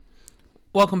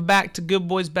Welcome back to Good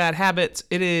Boys Bad Habits.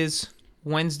 It is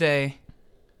Wednesday,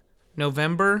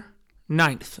 November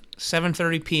 9th,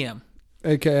 7:30 p.m.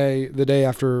 AKA the day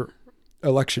after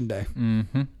Election Day.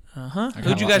 Mm-hmm.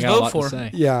 Who'd you guys vote for?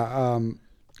 Yeah.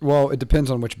 Well, it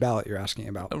depends on which ballot you're asking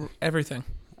about. Everything.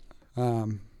 Well,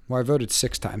 I voted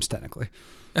 6 times technically.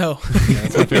 Oh. Yeah,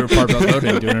 that's my favorite part about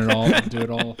voting. Do it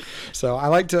all. So I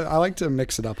like to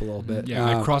mix it up a little bit. Yeah,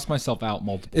 I cross myself out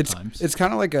multiple times. It's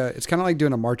kind of like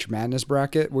doing a March Madness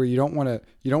bracket where you don't want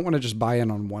to just buy in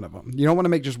on one of them. You don't want to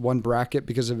make just one bracket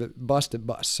because if it busts, it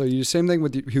busts. So you do the same thing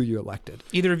with who you elected.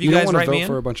 Either of you guys don't write want me to in?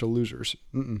 vote for a bunch of losers.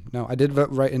 No, I did vote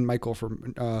right in Michael for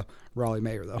Raleigh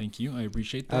Mayor though. Thank you. I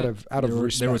appreciate that. Out of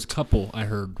respect. There was a couple I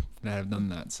heard that have done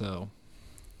that. So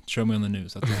show me on the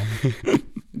news. That's all.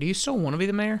 Do you still want to be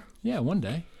the mayor? Yeah, one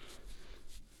day.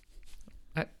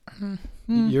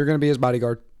 You're going to be his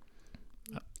bodyguard.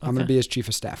 I'm going Okay. to be his chief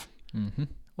of staff. Mm-hmm.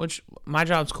 Which, my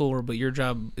job's cooler, but your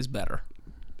job is better.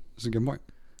 That's a good point.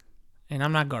 And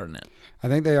I'm not guarding it. I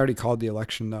think they already called the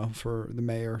election though for the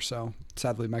mayor. So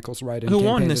sadly, Michael's right. Who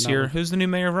won this year? Who's the new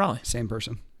mayor of Raleigh? Same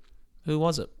person. Who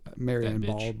was it? Marion That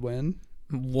bitch. Baldwin.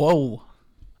 Whoa.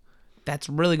 That's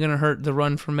really going to hurt the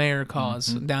run for mayor cause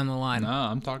down the line. Nah,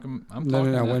 I'm talking. No.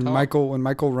 that When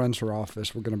Michael runs for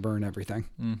office, we're going to burn everything.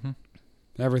 Mm-hmm.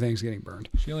 Everything's getting burned.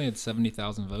 She only had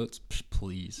 70,000 votes. Psh,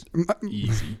 please,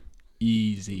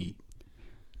 easy.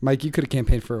 Mike, you could have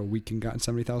campaigned for a week and gotten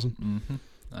 70,000. Mm-hmm.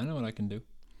 I know what I can do.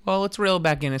 Well, let's reel it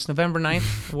back in. It's November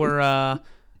 9th. We're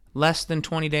less than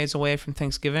 20 days away from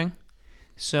Thanksgiving.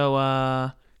 So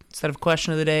instead of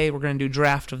question of the day, we're going to do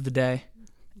draft of the day.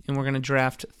 And we're going to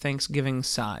draft Thanksgiving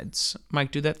sides.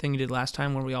 Mike, do that thing you did last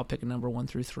time where we all pick a number 1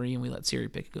 through 3 and we let Siri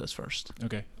pick who goes first.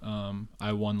 Okay.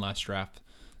 I won last draft,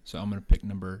 so I'm gonna pick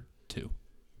number 2.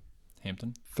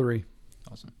 Hampton. 3.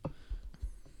 Awesome.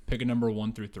 Pick a number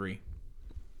 1 through 3.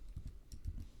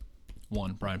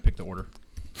 1. Brian, pick the order.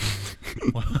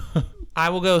 I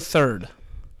will go third.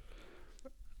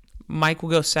 Mike will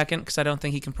go second because I don't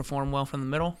think he can perform well from the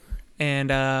middle.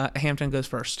 And Hampton goes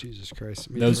first. Jesus Christ.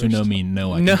 Those who know me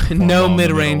know I No, can perform no well in the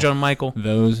mid-range middle. on Michael.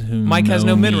 Those who Mike has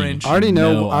know no me mid-range. I already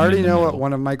know. I'm in the what middle.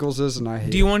 one of Michael's is, and I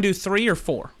hate. Do you want to do 3 or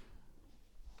 4?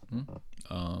 I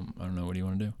don't know. What do you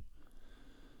want to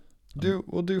do?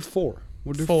 We'll do 4.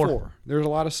 We'll do 4. 4. There's a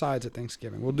lot of sides at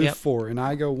Thanksgiving. We'll do Yep. 4, and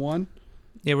I go 1.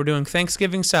 Yeah, we're doing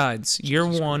Thanksgiving sides. You're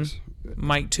Jesus 1, Christ.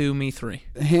 Mike 2, me 3.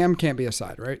 Ham can't be a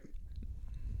side, right?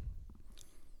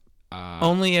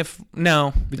 Only if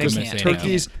no, they Because can't.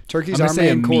 Turkey's I'm our gonna say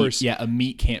a main meat. course. Yeah, a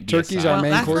meat can't be Turkey's a our side.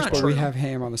 main that's course, not but we true. have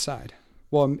ham on the side.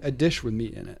 Well, a dish with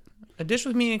meat in it. A dish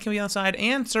with meat can be on the side,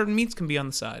 and certain meats can be on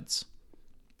the sides.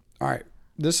 All right,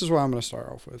 this is what I'm going to start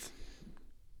off with.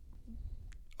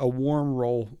 A warm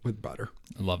roll with butter.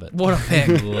 Love it. What a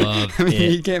pick! Love I mean,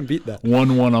 you it. can't beat that.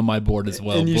 1-1 on my board as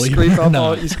well. And you believe scrape it or up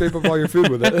not. all your food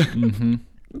with it. Mm-hmm.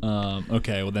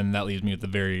 Okay, well then that leaves me with the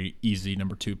very easy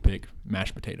number 2 pick: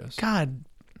 mashed potatoes. God.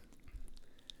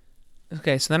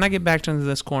 Okay, so then I get back to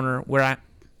this corner where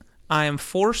I am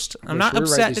forced. I'm not Should we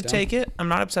write upset these to down? take it. I'm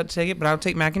not upset to take it, but I'll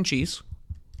take mac and cheese.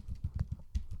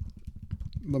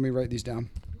 Let me write these down.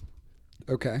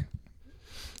 Okay.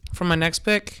 For my next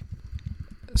pick,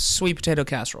 sweet potato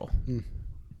casserole.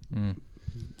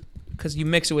 Because you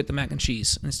mix it with the mac and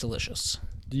cheese, and it's delicious.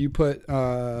 Do you put?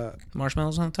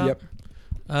 Marshmallows on the top. Yep.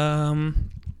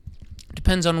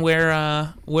 Depends on where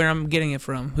I'm getting it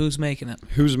from. Who's making it?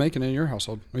 Who's making it in your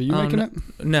household? Are you making it?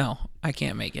 No, I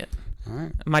can't make it. All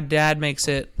right. My dad makes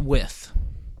it with.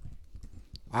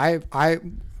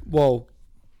 Well,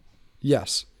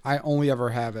 yes. I only ever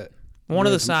have it. One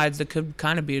of the with- sides that could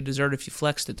kind of be a dessert if you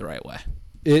flexed it the right way.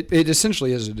 It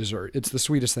essentially is a dessert. It's the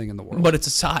sweetest thing in the world. But it's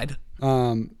a side.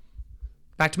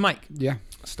 Back to Mike. Yeah.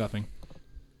 Stuffing.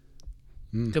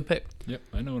 Good pick. Yep,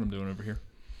 I know what I'm doing over here.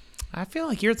 I feel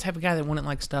like you're the type of guy that wouldn't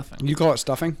like stuffing. You call it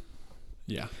stuffing?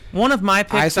 Yeah. One of my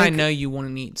picks I think- know you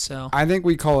wouldn't eat, so I think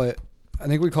we call it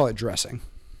dressing.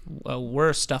 we're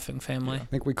a stuffing family. I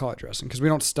think we call it dressing because we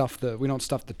don't stuff the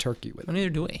turkey with Well, it. neither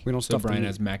do we. We don't So stuff Brian the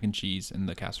has mac and cheese in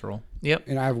the casserole. Yep.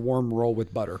 and I have warm roll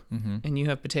with butter. And you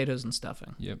have potatoes and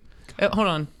stuffing. Yep. Hold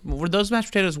on. Were those mashed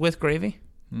potatoes with gravy?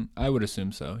 I would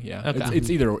assume so. Yeah. Okay. It's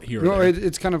either here or No, there.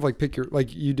 it's kind of like pick your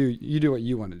you do what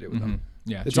you want to do with them.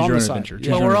 Yeah. It's choose on your the own side. adventure. Yeah. Choose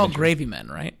Well, your we're own all adventure. gravy men,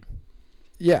 right?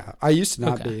 Yeah, I used to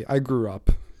not Okay. be. I grew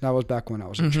up. That was back when I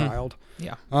was a child.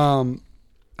 Yeah. All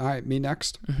right, me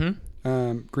next.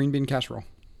 Green bean casserole.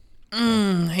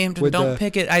 Hampton, With don't the-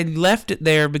 pick it. I left it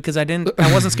there because I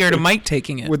wasn't scared of Mike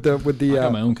taking it. With the I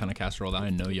got my own kind of casserole that I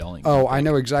know y'all ain't. oh, I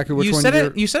know exactly which You one said you're.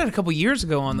 it. You said it a couple years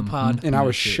ago on the pod. and I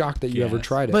was Shit. shocked that you ever Yes.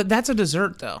 tried it. But that's a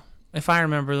dessert, though. If I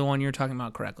remember the one you're talking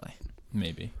about correctly.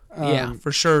 Maybe. Yeah,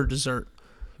 for sure, dessert.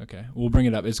 Okay, we'll bring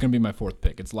it up. It's gonna be my fourth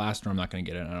pick. It's last, or I'm not gonna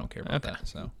get it. I don't care about Okay. that.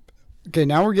 So Okay,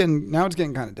 now it's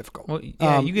getting kind of difficult. Well,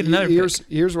 yeah, you get another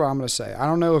Here's what I'm gonna say. I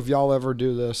don't know if y'all ever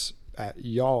do this at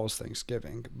y'all's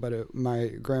Thanksgiving, but my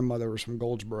grandmother was from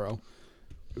Goldsboro,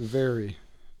 very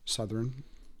southern,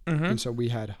 and so we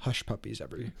had hush puppies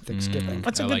every Thanksgiving.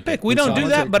 That's a I good like pick. it. We Good don't do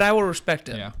solid that, pick. but I will respect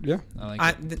it. yeah, Yeah, I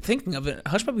like it. Thinking of it,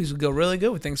 hush puppies would go really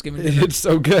good with Thanksgiving dinner. it's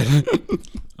so good.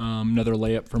 Another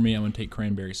layup for me. I'm gonna take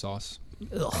cranberry sauce.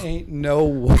 Ugh, Ain't no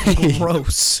way.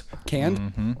 gross. Canned?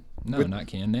 Mm-hmm. No, not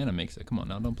canned. Nana makes it. Come on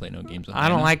now, don't play no games with I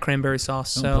don't Nana. like cranberry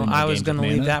sauce, Don't so play no I was games going to with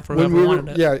leave Nana. that for When whoever we were,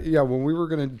 wanted it. yeah, when we were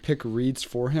gonna pick reeds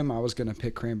for him, I was gonna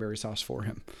pick cranberry sauce for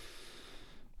him,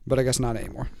 but I guess not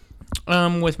anymore.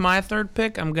 With my third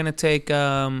pick, I'm going to take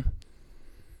the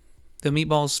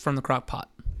meatballs from the crock pot.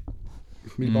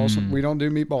 Meatballs. We don't do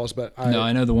meatballs, but No,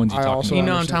 I know the ones you're I talking also about. You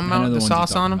know what I'm talking I know about? The ones you're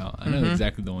sauce on talking them? about. I know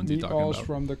exactly the ones you're talking meatballs about.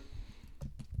 from the.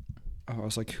 Oh, I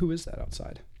was like, who is that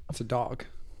outside? It's a dog.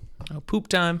 Oh, poop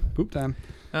time. Poop time.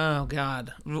 Oh,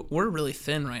 God. We're really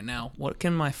thin right now. What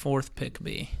can my fourth pick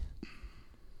be?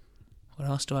 What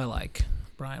else do I like?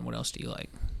 Brian, what else do you like?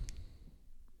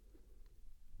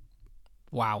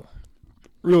 Wow.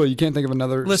 Really, you can't think of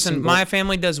another. Listen, single- my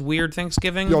family does weird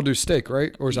Thanksgiving. y'all do steak,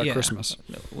 right? Or is that Yeah. Christmas?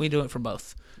 We do it for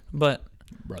both. But,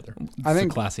 Brother, I it's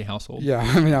think- a classy household. Yeah,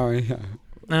 yeah.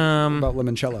 About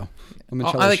limoncello.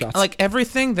 Limoncello I shots. like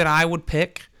everything that I would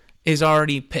pick is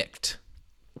already picked.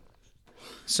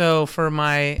 So for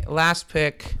my last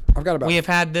pick, I've got about. we have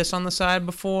had this on the side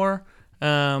before.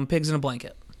 Pigs in a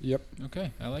blanket. Yep.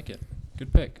 Okay, I like it.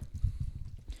 Good pick.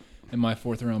 And my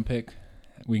fourth round pick,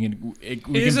 we can It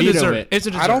veto is a dessert. it. It's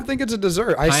a dessert. I don't think it's a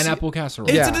dessert. I see- Pineapple casserole.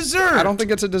 It's a dessert. I don't think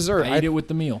it's a dessert. I eat it with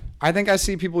the meal. I think I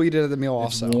see people eat it at the meal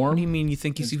It's also. What warm. do you mean you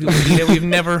think you see people eat it? We've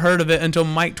never heard of it until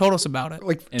Mike told us about it.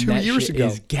 Like And 2 that years shit ago.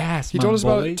 is gas, He my told us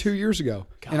about it boys. 2 years ago,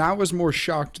 and I was more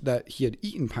shocked that he had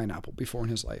eaten pineapple before in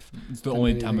his life. It's the than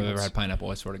only time anything I've ever else. had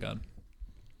pineapple. I swear to God.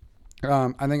 I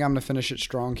think I'm gonna finish it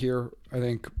strong here. I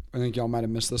think y'all might have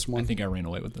missed this I one. think I ran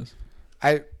away with this.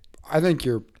 I think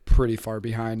you're pretty far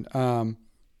behind.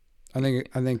 I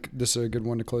think this is a good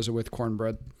one to close it with.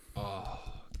 Cornbread. Oh,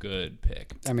 good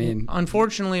pick. I mean,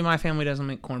 Unfortunately, my family doesn't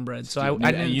make cornbread, so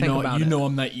I didn't think about you it. know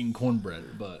I'm not eating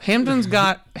cornbread, but Hampton's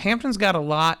got a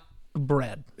lot of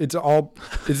bread.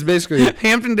 it's basically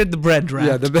Hampton did the bread draft.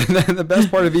 yeah. The best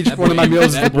part of each that one of my boy- meals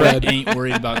is the that boy bread. ain't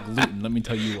worried about gluten. Let me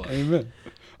tell you what. Amen.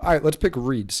 All right, let's pick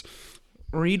Reed's.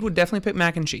 Reed would definitely pick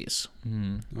mac and cheese.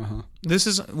 Uh-huh.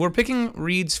 We're picking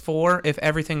Reed's 4 if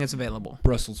everything is available.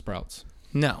 Brussels sprouts.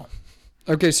 No.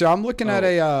 Okay, so I'm looking at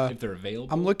if they're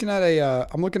available. I'm looking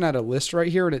at a list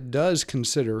right here, and it does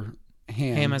consider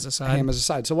ham as a side. Ham as a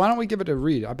side. So why don't we give it to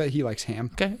Reed? I bet he likes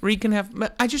ham. Okay, Reed can have.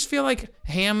 But I just feel like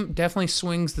ham definitely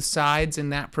swings the sides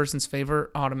in that person's favor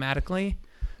automatically,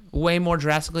 way more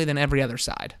drastically than every other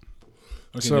side.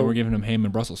 Okay, So- then we're giving him ham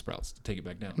and Brussels sprouts to take it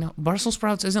back down. No, Brussels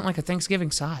sprouts isn't like a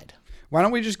Thanksgiving side. Why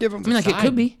don't we just give him? I mean, like it Side.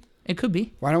 could be. It could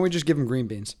be. Why don't we just give him green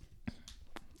beans?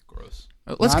 Gross.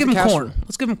 Let's Not give the him casserole. corn.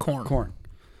 Let's give him corn. Corn.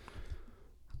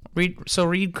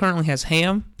 Reed currently has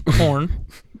ham, corn.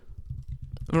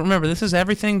 Remember, this is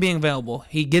everything being available.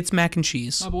 He gets mac and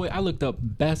cheese. My boy, I looked up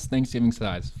best Thanksgiving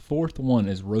sides. Fourth one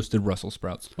is roasted Brussels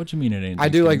sprouts. What you mean it ain't? I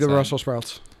do like the Thanksgiving side? Brussels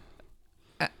sprouts.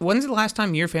 When's the last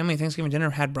time your family at Thanksgiving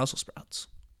dinner had Brussels sprouts?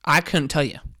 I couldn't tell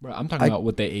you. Bro, I'm talking about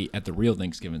what they ate at the real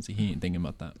Thanksgiving. So he ain't thinking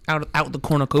about that. Out the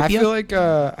cornucopia.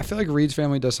 I feel like Reed's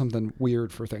family does something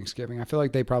weird for Thanksgiving. I feel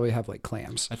like they probably have like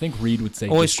clams. I think Reed would say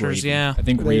Oysters, just gravy. yeah. I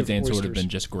think They Reed's have answer would have oysters. been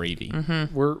just gravy.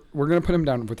 We're gonna put him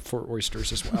down with for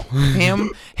oysters as well.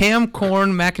 ham,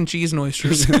 corn, mac and cheese, and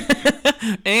oysters,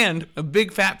 and a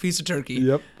big fat piece of turkey.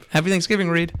 Yep. Happy Thanksgiving,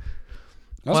 Reed.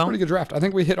 That was a pretty good draft. I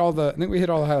think we hit all the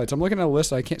highlights. I'm looking at a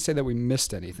list. I can't say that we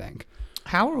missed anything.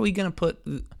 How are we gonna put?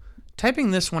 Typing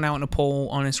this one out in a poll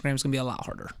on Instagram is gonna be a lot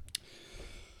harder.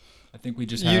 I think we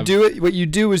just You have, do it. What you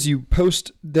do is you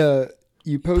post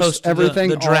Post everything.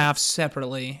 the on- drafts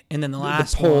separately, and then the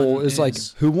last the poll one is like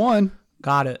who won.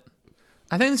 got it.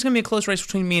 I think it's gonna be a close race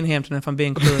between me and Hampton, if I'm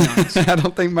being clearly honest. I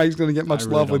don't think Mike's gonna get much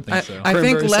really love don't with. think so. I think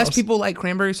Cranberry less sauce. people like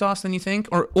cranberry sauce than you think,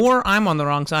 or I'm on the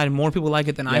wrong side and more people like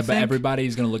it than I Yeah, think. but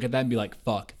everybody's gonna look at that and be like,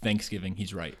 "Fuck Thanksgiving."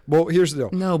 He's right. Well, here's the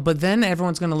deal. No, but then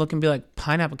everyone's gonna look and be like,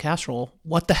 pineapple casserole.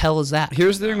 What the hell is that?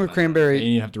 Here's the thing with And cranberry.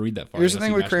 you have to read that far. Here's You the gotta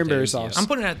thing see with mashed cranberry potatoes, sauce. I'm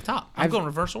putting it at the top. I'm going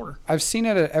reverse order. I've seen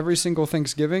it at every single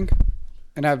Thanksgiving,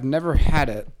 and I've never had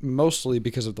it, mostly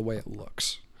because of the way it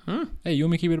looks. Hey, you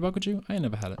want me to keep it a buck with you? I ain't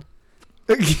never had it.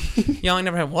 Y'all ain't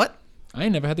never had what? I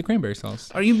ain't never had the cranberry sauce.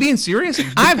 Are you being serious?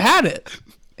 I've had it.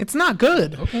 It's not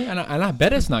good. Okay, and I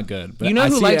bet it's not good. But You know I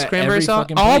who see likes it at cranberry every sauce?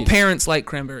 fucking All place. parents like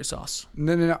cranberry sauce.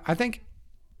 No. I think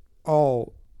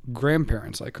all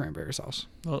grandparents like cranberry sauce.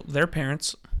 Well, their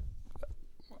parents.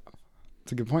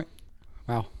 That's a good point.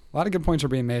 Wow. A lot of good points are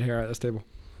being made here at this table.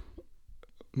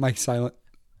 Mike's silent.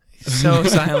 So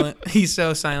silent. He's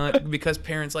so silent because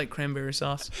parents like cranberry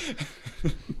sauce.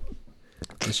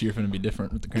 This year going to be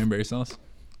different with the cranberry sauce.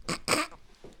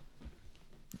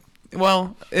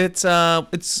 Well, it's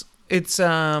Have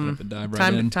to dive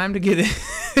right in. time to get in.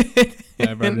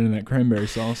 Dive right into that cranberry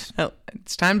sauce.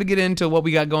 It's time to get into what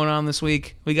we got going on this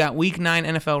week. We got Week 9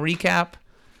 NFL recap.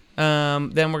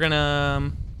 Then we're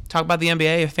gonna talk about the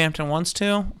NBA if Hampton wants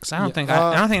to, because I don't think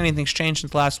anything's changed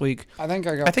since last week. I think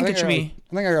I got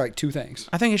like two things.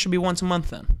 I think it should be once a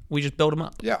month. Then we just build them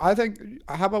up. Yeah, I think.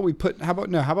 How about we put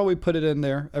it in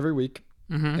there every week,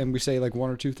 and we say like one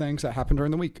or two things that happen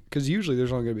during the week, because usually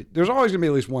there's always gonna be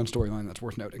at least one storyline that's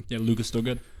worth noting. Yeah, Luka's still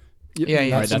good. Yeah.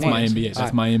 All right, that's my NBA.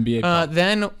 That's my NBA.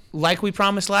 Then, like we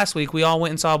promised last week, we all went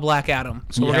and saw Black Adam.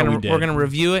 So Yeah, we're gonna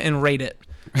review it and rate it.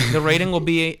 The rating will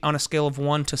be on a scale of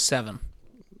 1 to 7.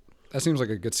 That seems like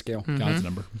a good scale. God's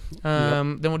number.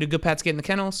 Then we'll do Good Pats Get in the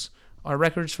Kennels, our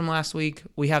records from last week.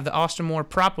 We have the Austin Moore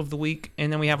prop of the week,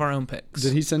 and then we have our own picks.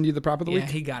 Did he send you the prop of the week?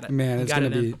 Yeah, he got it. Man, He it's got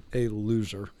going it to be a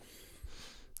loser.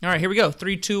 All right, here we go.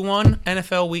 3, 2, 1.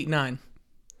 NFL Week 9.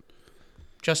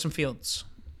 Justin Fields.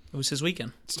 It was his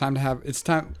weekend. It's time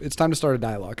to start a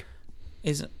dialogue.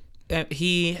 Is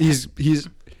he?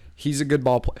 He's a good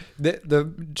ball player.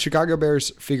 The Chicago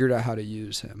Bears figured out how to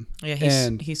use him. Yeah,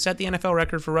 he set the NFL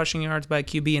record for rushing yards by a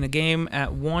QB in a game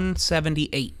at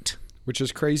 178. Which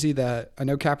is crazy that I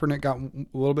know Kaepernick got a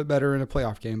little bit better in a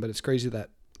playoff game, but it's crazy that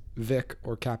Vic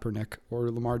or Kaepernick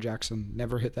or Lamar Jackson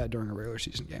never hit that during a regular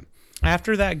season game.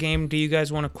 After that game, do you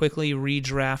guys want to quickly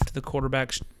redraft the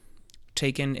quarterbacks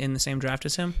taken in the same draft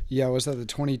as him? Yeah, was that the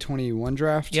 2021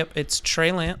 draft? Yep, it's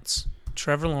Trey Lance,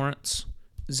 Trevor Lawrence,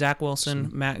 Zach Wilson,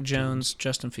 Mac Jones,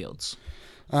 Justin Fields.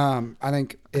 I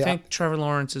think Trevor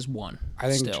Lawrence is 1. I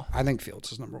think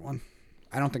Fields is number 1.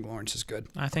 I don't think Lawrence is good.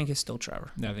 I think it's still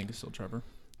Trevor. Yeah, I think it's still Trevor.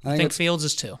 I think Fields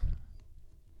is 2.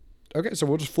 Okay, so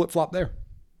we'll just flip flop there.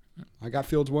 I got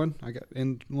Fields 1. I got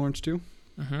in Lawrence 2.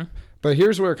 Mm-hmm. But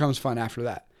here's where it comes fun after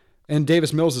that. And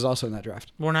Davis Mills is also in that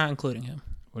draft. We're not including him.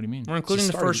 What do you mean? We're including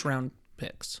the first round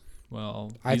picks.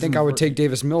 Well, I think I would take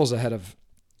Davis Mills ahead of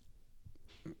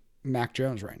Mac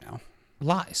Jones right now.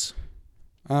 Lies.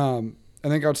 I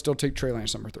think I would still take Trey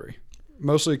Lance number 3,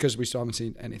 mostly because we still haven't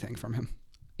seen anything from him.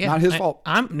 Yeah, not his fault.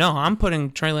 I'm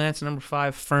putting Trey Lance at number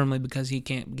 5 firmly because he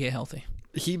can't get healthy.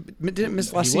 He didn't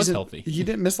miss last season. He was healthy. He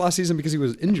didn't miss last season because he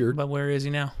was injured. But where is he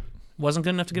now? Wasn't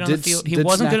good enough to get on the field. He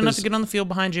wasn't good enough to get on the field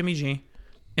behind Jimmy G,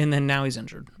 and then now he's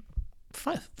injured.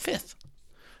 5th.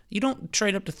 You don't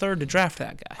trade up to 3rd to draft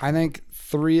that guy. I think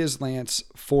 3 is Lance,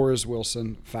 4 is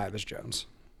Wilson, 5 is Jones.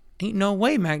 Ain't no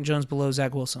way Mac Jones below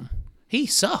Zach Wilson. He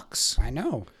sucks. I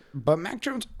know, but Mac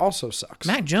Jones also sucks.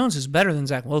 Mac Jones is better than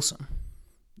Zach Wilson.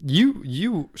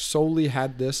 You solely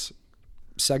had this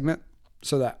segment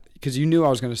so that because you knew I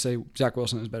was going to say Zach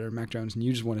Wilson is better than Mac Jones, and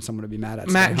you just wanted someone to be mad at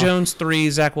Mac Jones 3,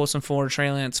 Zach Wilson 4,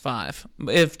 Trey Lance 5.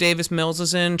 If Davis Mills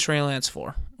is in, Trey Lance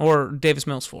 4, or Davis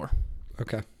Mills 4.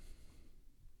 Okay.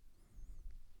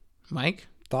 Mike,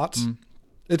 thoughts?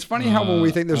 It's funny how when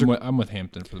we think there's I'm with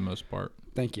Hampton for the most part.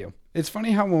 Thank you. It's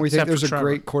funny how when we think there's a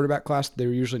great quarterback class,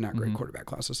 they're usually not great quarterback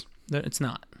classes. It's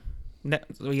not.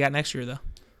 We got next year though.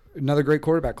 Another great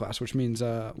quarterback class, which means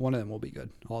one of them will be good.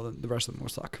 All the rest of them will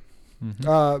suck.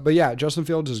 Mm-hmm. But yeah, Justin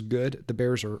Fields is good. The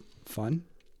Bears are fun.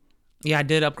 Yeah, I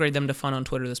did upgrade them to fun on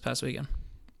Twitter this past weekend.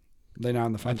 They're now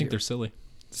in the fun. I think they're silly.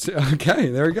 Okay,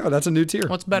 there we go. That's a new tier.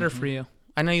 What's better for you?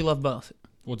 I know you love both.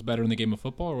 What's better in the game of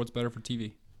football, or what's better for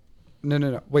TV?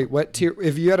 No. Wait, what tier?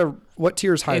 If you had what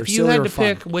tier is higher? If you had to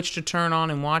pick which to turn on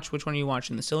and watch, which one are you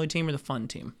watching? The silly team or the fun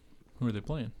team? Who are they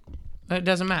playing? It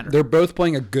doesn't matter. They're both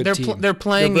playing a good team. They're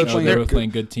playing. They're both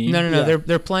playing good teams. No. Yeah.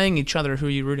 They're playing each other. Who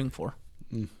are you rooting for?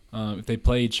 If they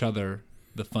play each other,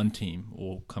 the fun team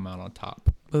will come out on top.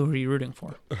 Who are you rooting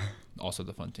for? Also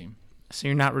the fun team. So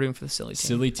you're not rooting for the silly team.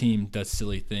 Silly team does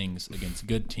silly things against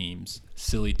good teams.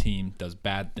 Silly team does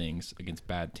bad things against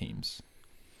bad teams.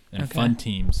 And fun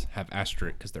teams have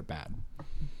asterisk because they're bad.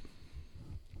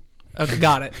 Okay,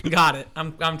 got it.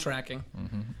 I'm tracking.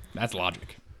 Mm-hmm. That's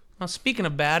logic. Well, speaking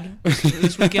of bad,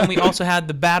 this weekend we also had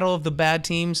the battle of the bad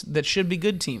teams that should be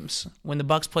good teams when the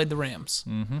Bucs played the Rams.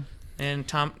 Mm-hmm. And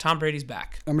Tom Brady's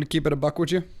back. I'm gonna keep it a buck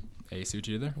with you. Hey, see what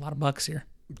you did there? A lot of Bucs here.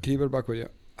 Keep it a buck with you.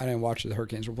 I didn't watch the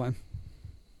Hurricanes were playing.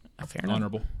 Fair enough.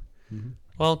 Honorable. Mm-hmm.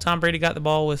 Well, Tom Brady got the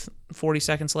ball with 40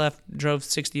 seconds left, drove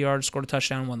 60 yards, scored a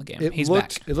touchdown, and won the game. He's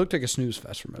back. It looked like a snooze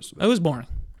fest for most of it. It was boring.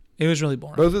 It was really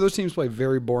boring. Both of those teams play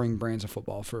very boring brands of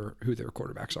football for who their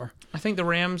quarterbacks are. I think the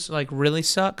Rams really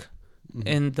suck,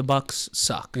 and the Bucks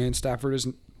suck. And Stafford is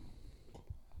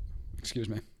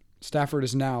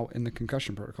now in the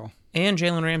concussion protocol. And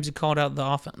Jalen Ramsey called out the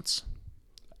offense.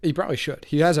 He probably should.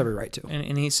 He has every right to.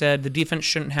 And he said the defense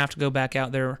shouldn't have to go back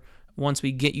out there once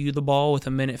we get you the ball with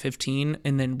 1:15,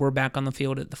 and then we're back on the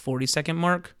field at the 40-second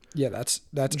mark. Yeah, that's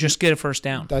just get a first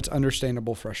down. That's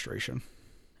understandable frustration.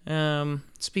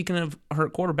 Speaking of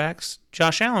hurt quarterbacks,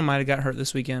 Josh Allen might have got hurt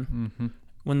this weekend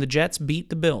when the Jets beat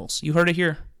the Bills. You heard it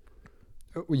here.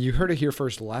 You heard it here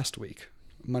first last week.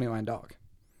 Moneyline dog.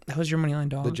 That was your moneyline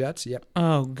dog? The Jets, yep.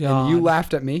 Oh, God. And you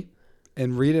laughed at me,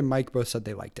 and Reed and Mike both said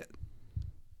they liked it.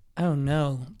 Oh,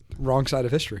 no. Wrong side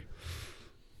of history.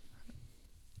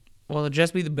 Well, the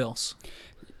Jets beat the Bills.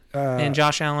 And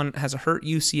Josh Allen has a hurt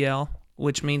UCL,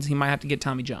 which means he might have to get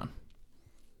Tommy John.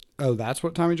 Oh, that's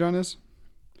what Tommy John is?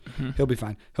 Mm-hmm. He'll be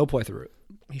fine. He'll play through it.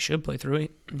 He should play through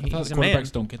it. I thought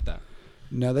quarterbacks don't get that.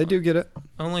 No, they do get it.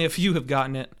 Only a few have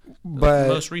gotten it. But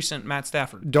the most recent, Matt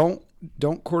Stafford. Don't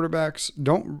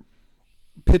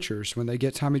pitchers, when they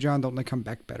get Tommy John, don't they come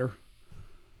back better?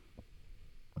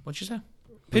 What'd you say?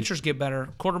 Pitchers get better.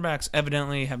 Quarterbacks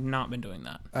evidently have not been doing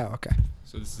that. Oh, okay.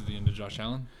 So this is the end of Josh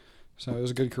Allen? So it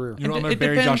was a good career. You know, I'm going to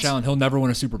bury Josh Allen. He'll never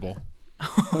win a Super Bowl.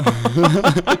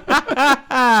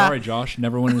 Sorry, Josh.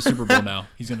 Never win a Super Bowl now.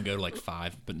 He's going to go to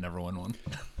 5, but never win one.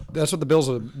 That's what the Bills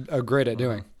are great at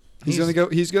doing. He's going to go.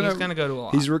 He's going to go to a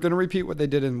lot. He's going to repeat what they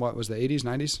did in what was the 80s,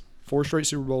 90s? 4 straight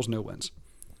Super Bowls, no wins.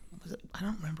 I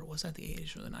don't remember. Was that the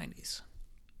 80s or the 90s?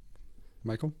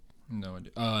 Michael? No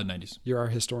idea. 90s. You're our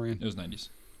historian. It was 90s.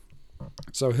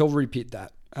 So he'll repeat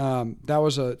that. That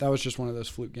was just one of those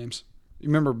fluke games. You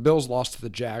remember Bills lost to the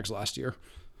Jags last year,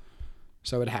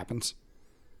 so it happens.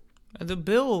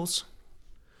 The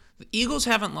Eagles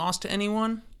haven't lost to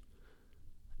anyone,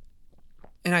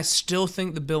 and I still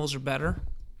think the Bills are better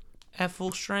at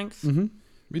full strength. Mm-hmm.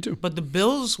 Me too. But the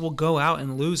Bills will go out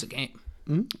and lose a game.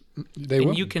 Mm-hmm. They will.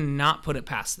 And you cannot put it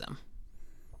past them.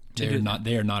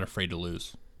 They are not afraid to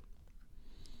lose.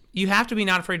 You have to be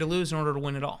not afraid to lose in order to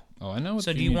win it all. Oh, I know.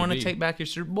 So do you want to take back your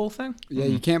Super Bowl thing? Yeah,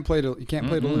 you can't play to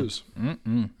lose.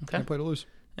 Okay. Can't play to lose.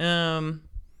 I'm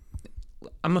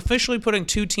officially putting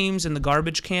 2 teams in the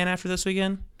garbage can after this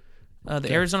weekend.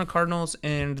 The Arizona Cardinals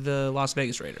and the Las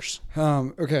Vegas Raiders.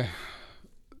 Okay.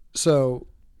 So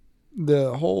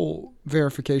the whole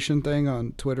verification thing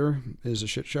on Twitter is a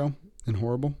shit show and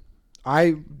horrible.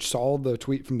 I saw the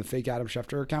tweet from the fake Adam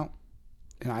Schefter account,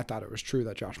 and I thought it was true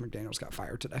that Josh McDaniels got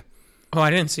fired today. Oh, I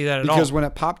didn't see that at all. Because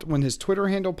when his Twitter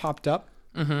handle popped up,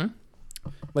 you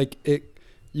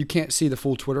can't see the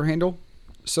full Twitter handle.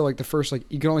 So the first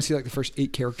you can only see the first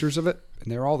 8 characters of it,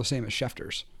 and they're all the same as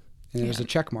Schefter's. And there's a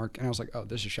check mark, and I was like, "Oh,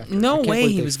 this is Schefter." No way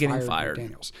he was getting fired.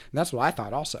 McDaniels. And that's what I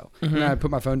thought also. And then I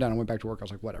put my phone down and went back to work. I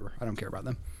was like, "Whatever, I don't care about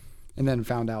them." And then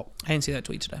found out. I didn't see that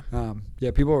tweet today.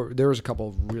 There was a couple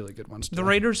of really good ones today. The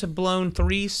Raiders have blown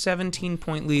 3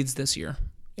 17-point leads this year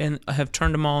and have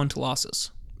turned them all into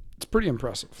losses. It's pretty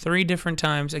impressive. 3 different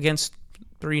times against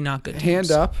 3 not good teams.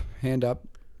 Hand up.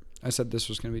 I said this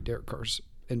was going to be Derek Carr's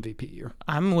MVP year.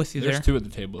 I'm with you there. There's 2 at the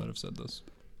table that have said this.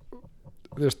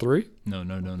 There's 3? No,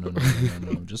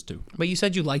 just 2. But you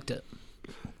said you liked it.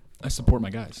 I support my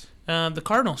guys. The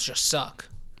Cardinals just suck.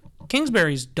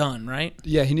 Kingsbury's done, right?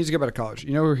 Yeah, he needs to get out of college.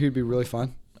 You know where he'd be really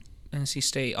fun? NC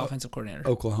State offensive coordinator.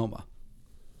 Oklahoma.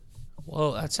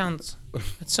 Whoa, that's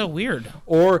so weird.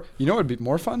 Or, you know what would be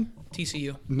more fun?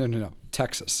 TCU. No.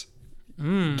 Texas.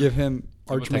 Give him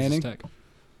Arch Manning. Tech?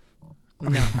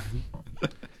 No.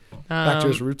 Back to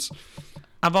his roots.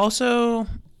 I've also,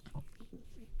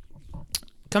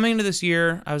 coming into this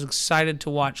year, I was excited to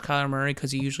watch Kyler Murray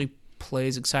because he usually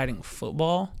plays exciting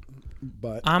football.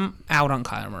 But I'm out on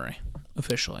Kyler Murray,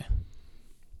 officially.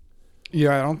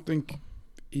 Yeah, I don't think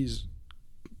he's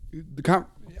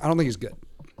good.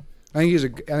 I think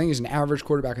he's an average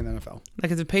quarterback in the NFL.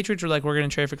 If the Patriots were we're going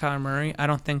to trade for Kyler Murray, I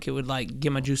don't think it would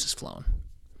get my juices flowing.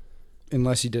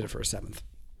 Unless he did it for a 7th.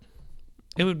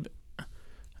 It would.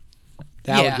 Would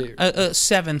get, a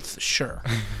 7th, sure.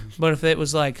 But if it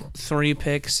was 3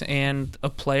 picks and a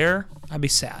player, I'd be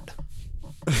sad.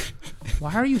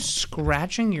 Why are you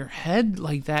scratching your head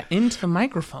like that into the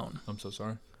microphone? I'm so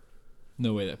sorry.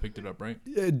 No way that picked it up, right?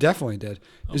 It definitely did.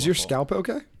 Is your scalp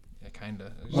okay? Yeah, kind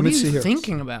of. What are you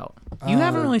thinking about? You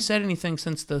haven't really said anything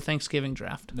since the Thanksgiving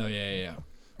draft. No, yeah.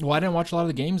 Well, I didn't watch a lot of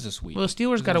the games this week. Well, the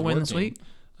Steelers got to win this week.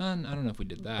 I don't know if we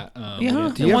did that.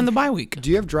 They won the bye week. Do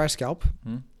you have dry scalp?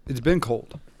 It's been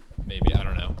cold. Maybe, I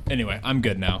don't know. Anyway, I'm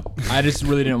good now. I just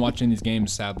really didn't watch any of these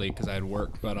games, sadly, because I had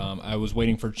work. But I was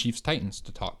waiting for Chiefs Titans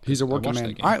to talk. He's a I working watched man.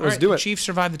 that game. All right, let's do The it. Chiefs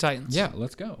survived the Titans. Yeah,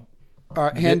 let's go.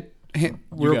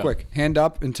 Real go. quick, hand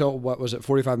up until, what was it,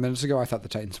 45 minutes ago? I thought the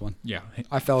Titans won. Yeah.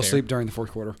 I fell fair. asleep during the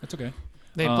fourth quarter. That's okay.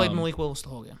 They played Malik Willis the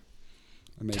whole game.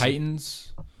 Amazing.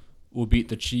 Titans will beat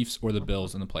the Chiefs or the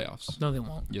Bills in the playoffs. No, they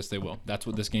won't. Yes, they will. That's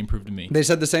what this game proved to me. They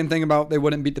said the same thing about they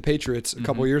wouldn't beat the Patriots a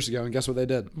couple years ago, and guess what they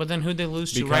did? But then who'd they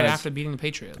lose to right Because- after beating the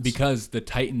Patriots? Because the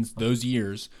Titans those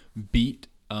years beat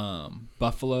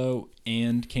Buffalo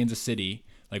and Kansas City,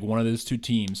 like one of those two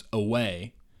teams,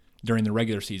 away during the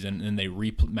regular season, and they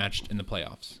rematched in the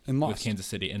playoffs And with lost. Kansas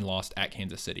City and lost at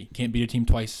Kansas City. Can't beat a team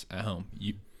twice at home.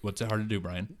 What's it hard to do,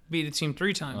 Brian? Beat a team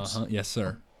 3 times. Yes,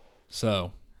 sir.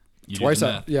 So you Twice do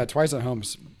the at math. twice at home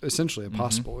is essentially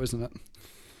impossible, isn't it?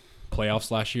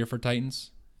 Playoffs last year for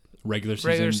Titans, regular season,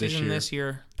 Regular season this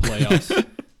year, this year. playoffs.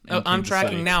 Oh, and I'm Kansas tracking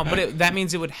City. now, but that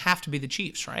means it would have to be the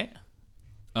Chiefs, right?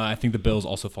 I think the Bills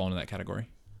also fall into that category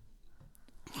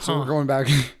So we're going back.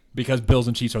 because Bills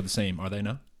and Chiefs are the same, are they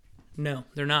not? No,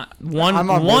 they're not. One I'm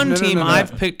on board. one No, no, team no, no.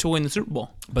 I've picked to win the Super Bowl.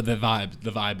 But the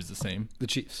vibe is the same. The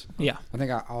Chiefs. Yeah. I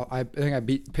think I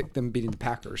picked them beating the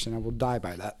Packers, and I will die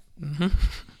by that.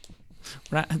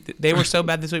 They were so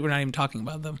bad this week, we're not even talking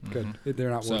about them. Good. They're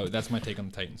not So worth. that's my take on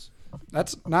the Titans.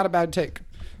 That's not a bad take.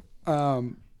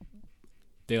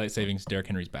 Daylight savings. Derrick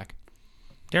Henry's back.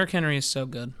 Derrick Henry is so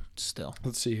good still.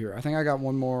 Let's see here. I think I got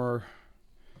one more.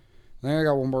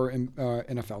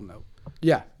 NFL note.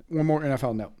 Yeah, one more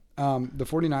NFL note. The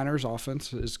 49ers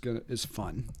offense is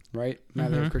fun, right? Now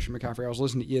they have Christian McCaffrey. I was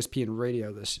listening to ESPN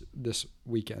radio this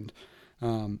weekend.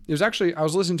 It was actually, I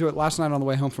was listening to it last night on the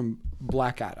way home from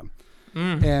Black Adam.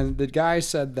 And the guy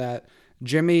said that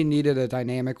Jimmy needed a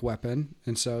dynamic weapon,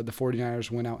 and so the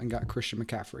 49ers went out and got Christian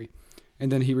McCaffrey.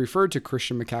 And then he referred to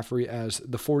Christian McCaffrey as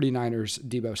the 49ers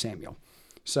Deebo Samuel.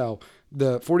 So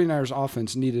the 49ers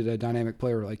offense needed a dynamic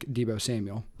player like Deebo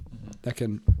Samuel that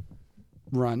can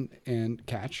run and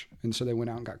catch, and so they went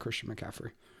out and got Christian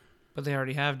McCaffrey. But they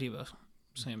already have Deebo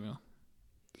Samuel.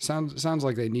 Sounds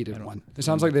like they needed one. It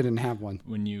sounds like they didn't have one.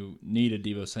 When you need a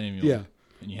Deebo Samuel, Yeah.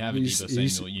 and you have a He's- Deebo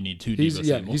Samuel, you need two He's, Deebo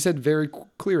yeah, Samuels. he said very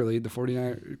clearly the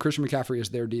 49 Christian McCaffrey is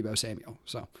their Deebo Samuel.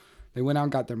 So they went out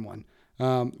and got them one,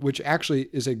 which actually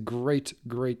is a great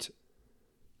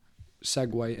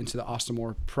segue into the Austin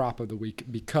Moore prop of the week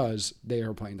because they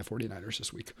are playing the 49ers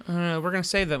this week. We're going to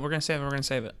save that. We're going to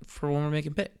save it for when we're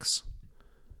making picks.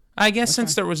 I guess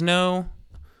since there was no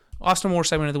Austin Moore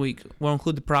segment of the week, we'll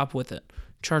include the prop with it.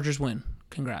 Chargers win.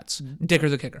 Congrats. Dicker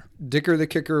the kicker. Dicker the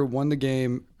kicker won the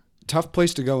game. Tough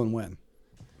place to go and win.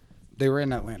 They were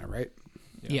in Atlanta, right?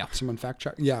 Yeah. Someone fact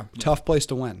check. Yeah, tough place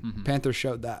to win. Panthers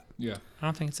showed that. yeah, I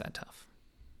don't think it's that tough.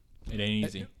 it ain't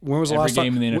easy. When was the Every last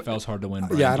game time? in the NFL is hard to win.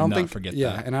 Brian. Yeah, I Do don't not think. forget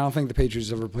Yeah, that. and I don't think the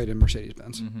Patriots ever played in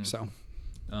Mercedes-Benz. So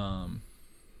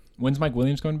When's Mike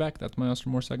Williams going back? That's my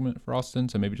Austin Moore segment for Austin.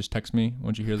 So maybe just text me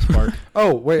once you hear this part.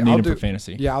 Oh wait, Need I'll him do for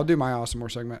fantasy. Yeah, I'll do my Austin Moore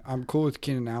segment. I'm cool with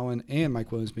Keenan Allen and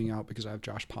Mike Williams being out because I have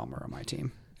Josh Palmer on my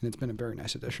team, and it's been a very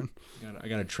nice addition. I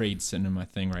got a trade sitting in my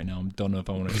thing right now. Don't know if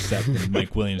I want to accept that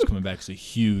Mike Williams coming back is a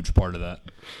huge part of that.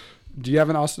 Do you have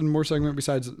an Austin Moore segment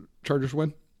besides Chargers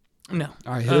win? No.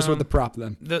 All right, hit us with the prop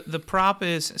then. The prop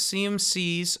is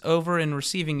CMC's over in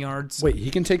receiving yards. Wait, he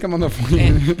can take him on the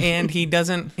 49ers. And he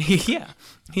doesn't.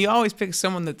 He always picks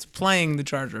someone that's playing the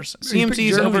Chargers. He picked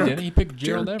CMC's Gerald over. Didn't he pick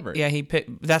Gerald Everett? Yeah, he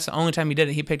picked. That's the only time he did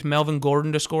it. He picked Melvin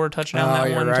Gordon to score a touchdown that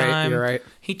you're one right, time. you're right.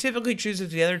 He typically chooses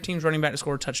the other team's running back to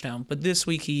score a touchdown, but this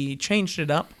week he changed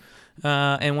it up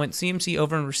and went CMC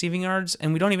over in receiving yards,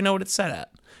 and we don't even know what it's set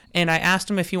at. And I asked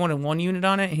him if he wanted 1 unit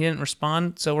on it. He didn't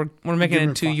respond, so we're making Give it him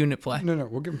a 2 unit play. No,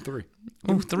 we'll give him 3.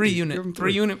 Ooh, 3 Give him unit, 3.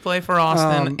 3 unit play for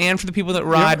Austin, and for the people that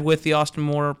ride with the Austin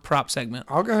Moore prop segment.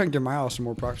 I'll go ahead and give my Austin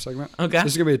Moore prop segment. Okay.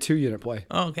 This is gonna be a 2-unit play.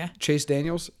 Oh, okay. Chase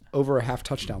Daniels over a half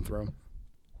touchdown throw.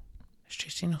 Is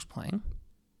Chase Daniels playing?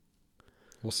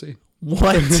 We'll see.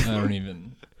 What? I don't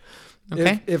even.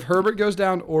 Okay. If Herbert goes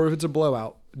down or if it's a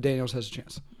blowout, Daniels has a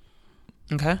chance.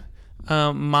 Okay.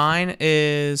 Mine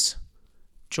is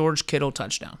George Kittle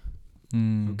touchdown.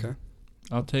 Okay.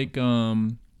 I'll take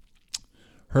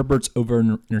Herbert's over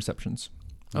interceptions.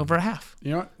 Over a half.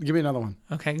 You know what? Give me another one.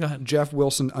 Okay, go ahead. Jeff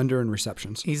Wilson under in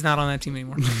receptions. He's not on that team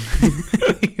anymore.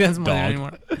 He doesn't play there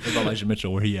anymore. What about Elijah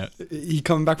Mitchell? Where he at? He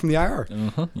coming back from the IR.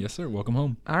 Yes, sir. Welcome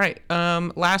home. All right.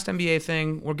 Last NBA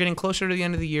thing. We're getting closer to the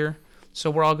end of the year, so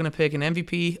we're all going to pick an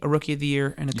MVP, a Rookie of the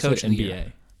Year, and a You Coach said of the NBA.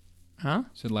 Year. Huh? You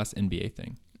said last NBA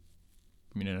thing.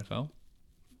 You mean NFL?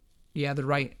 Yeah, they're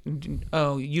right.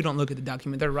 Oh, you don't look at the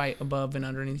document. They're right above and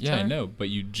underneath each Yeah, I other. know, but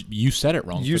you said it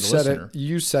wrong You for the said listener. it.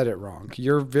 You said it wrong.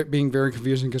 You're being very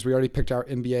confusing because we already picked our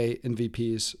NBA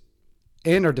MVPs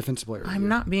and our defensive player. of the I'm year.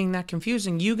 not being that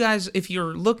confusing. You guys, if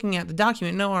you're looking at the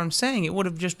document, know what I'm saying. It would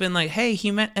have just been like, hey, he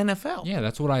meant NFL. Yeah,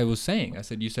 that's what I was saying. I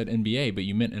said you said NBA, but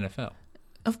you meant NFL.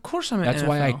 Of course I meant That's NFL.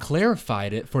 why I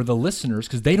clarified it for the listeners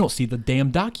because they don't see the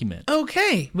damn document.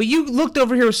 Okay, but you looked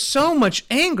over here with so much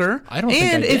anger. I don't think I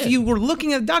And if did. you were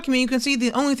looking at the document, you can see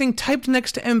the only thing typed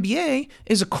next to NBA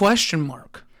is a question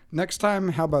mark. Next time,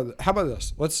 how about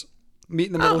this? Let's meet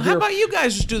in the middle Oh, here. how about you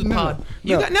guys just do the pod?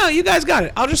 no. You guys got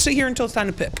it. I'll just sit here until it's time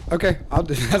to pick. Okay, I'll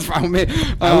do. That's fine with me.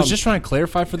 I was just trying to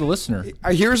clarify for the listener.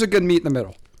 Here's a good meet in the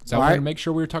middle. So I All wanted right? to make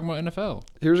sure we were talking about NFL.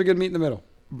 Here's a good meet in the middle.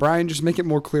 Brian, just make it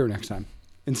more clear next time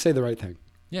and say the right thing.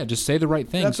 Yeah, just say the right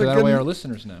thing That's so a that good- way our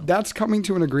listeners know. That's coming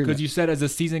to an agreement. Because you said as the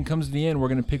season comes to the end, we're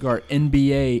going to pick our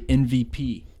NBA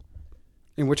MVP.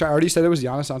 In which I already said it was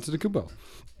Giannis Antetokounmpo.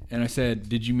 And I said,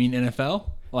 did you mean NFL?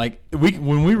 Like,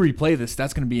 when we replay this,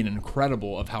 that's going to be an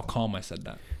incredible of how calm I said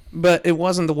that. But it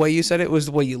wasn't the way you said it. It was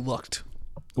the way you looked.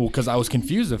 Well, because I was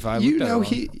confused if I You looked at know,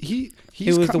 it wrong.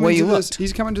 he's was the coming way to you this. looked.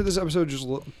 He's coming to this episode just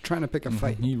trying to pick a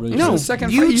fight. He really No, the did.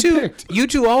 second you fight you two, picked. you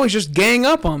two always just gang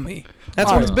up on me. That's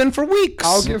All what it's right. been for weeks.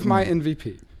 I'll give my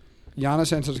MVP,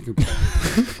 Giannis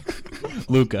Antetokounmpo.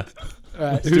 Luka. All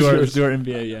right, Let's who's yours? do our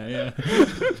NBA, yeah.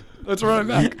 Let's run it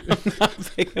back.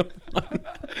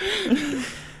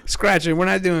 Scratch it. We're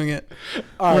not doing it.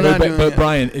 All We're right, not doing But it.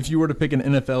 Brian, if you were to pick an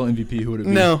NFL MVP, who would it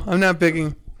be? No, I'm not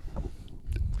picking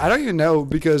I don't even know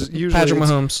because usually Patrick it's-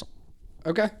 Mahomes.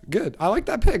 Okay, good. I like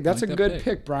that pick. That's like a that good pick.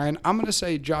 pick, Brian. I'm going to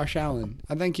say Josh Allen.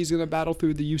 I think he's going to battle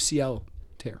through the UCL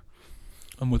tear.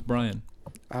 I'm with Brian.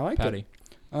 I like Patty.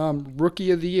 it. Rookie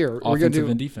of the year. Offensive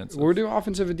and defensive. We're doing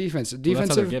offensive and defensive. Well, that's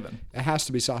how they're Defensive, given. it has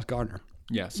to be Sauce Gardner.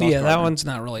 Yeah, Sauce Yeah, that Gardner. one's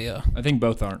not really a. I think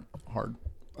both aren't hard.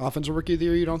 Offensive rookie of the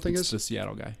year, you don't think It's is? the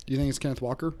Seattle guy. Do you think it's Kenneth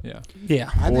Walker? Yeah. Yeah.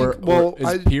 I or, think, well,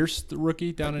 or is Pierce the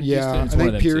rookie down in yeah, Houston? It's I one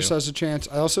of think them Pierce two. has a chance.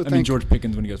 I also I think mean, George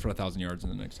Pickens when he goes for 1,000 yards in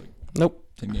the next Nope.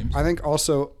 10 games. I think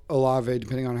also Olave,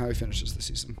 depending on how he finishes the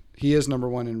season. He is number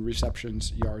one in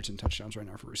receptions, yards, and touchdowns right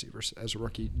now for receivers as a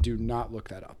rookie. Do not look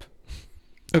that up.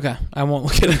 Okay, I won't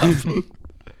look it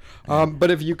up.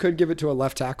 But if you could give it to a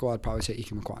left tackle, I'd probably say Ike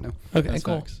Mekwanu. Okay, That's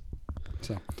cool. facts.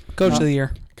 So, Coach of the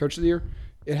year. Coach of the year,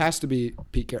 it has to be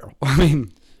Pete Carroll. I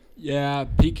mean, Yeah,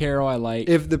 Pete Carroll I like.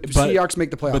 if the but- Seahawks make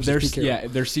the playoffs, But it's Pete Carroll.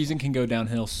 their season can go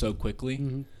downhill so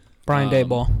quickly. Brian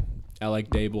Daboll. I like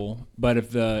Dable, but if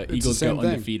the the Eagles same go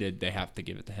thing. undefeated, they have to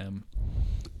give it to him.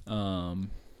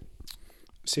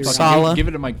 Seriously. Salah. Give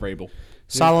it to Mike Vrabel.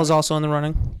 Salah's also in the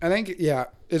running. I think, yeah,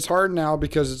 it's hard now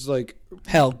because it's like,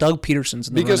 Hell, Doug Peterson's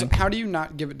in the because running. how do you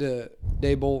not give it to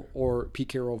Dable or Pete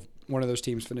Carroll if one of those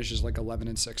teams finishes like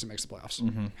 11-6 and makes the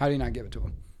playoffs? How do you not give it to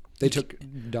them? They took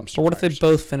dumpster But what if they fires.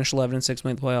 both finish 11-6,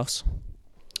 make the playoffs?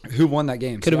 Who won that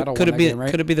game? Could Seattle it won that be game,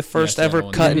 right? could it be the first Seattle ever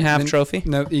won. cut in Then- half then- trophy?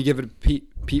 No, you give it to Pete.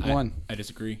 Pete won. I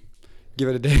disagree. Give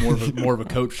it to Dave. More of a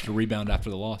coach to rebound after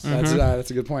the loss.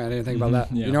 That's a good point. I didn't think about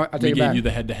that. Yeah. You know what? I we take it gave back. you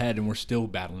the head-to-head, and we're still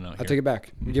battling out I here. take it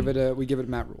back. We give it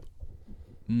Matt Rule.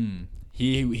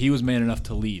 He was man enough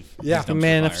to leave. Yeah. his dumpster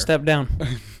Man enough to fire. step down.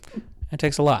 It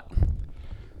takes a lot.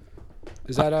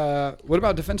 Is that what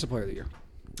about defensive player of the year?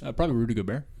 Probably Rudy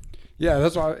Gobert. Yeah,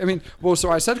 that's why. I mean, well, so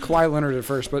I said Kawhi Leonard at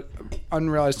first, but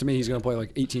unrealized to me he's going to play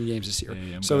like 18 games this year.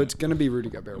 Yeah, I'm so glad- it's going to be Rudy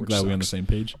Gobert. I'm Which glad we're on the sucks. same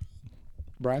page.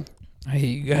 Brian, I hate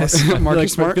you guys.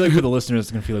 Marcus I Smart. feel like for the listeners,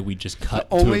 it's gonna feel like we just cut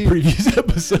Only- to a previous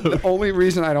episode. The only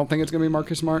reason I don't think it's going to be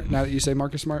Marcus Smart, now that you say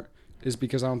Marcus Smart, is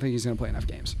because I don't think he's going to play enough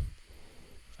games.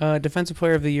 Defensive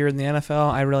player of the year in the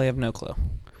NFL, I really have no clue.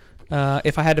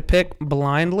 If I had to pick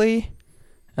blindly,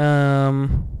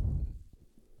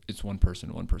 It's one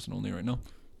person only right now.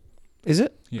 is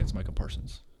it? Yeah, it's Micah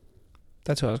Parsons.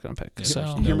 That's who I was going to pick. Yeah, So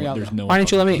there's Hear me out, There's though. no. why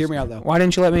didn't you let me? Hear me out, though. Why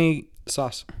didn't you let me?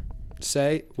 Sauce.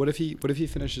 Say, what if he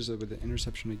finishes it with an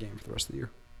interception a game for the rest of the year?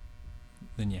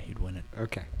 Then yeah, he'd win it.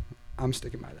 Okay. I'm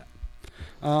sticking by that.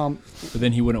 But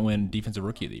then he wouldn't win Defensive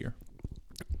Rookie of the Year.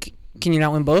 Can you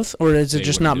not win both, or has it They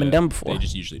just wouldn't not do been it. done before? They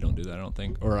just usually don't do that. I don't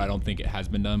think, or I don't think it has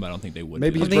been done, but I don't think they would.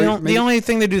 Maybe do he's that. the, brave- the maybe- only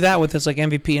thing they do that with is like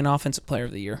MVP and Offensive Player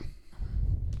of the Year.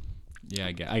 Yeah,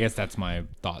 I guess that's my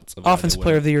thoughts. Of why they Offensive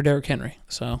Player of wouldn't. the Year, Derrick Henry.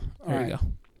 So there Alright. you go.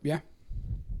 Yeah.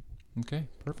 Okay,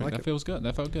 perfect. like That it. feels good.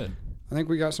 That felt good. I think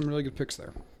we got some really good picks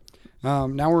there.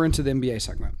 Now we're into the NBA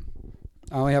segment.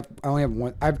 I only have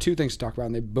one. I have two things to talk about,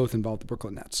 and they both involve the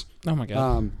Brooklyn Nets. Oh my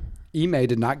god. Ime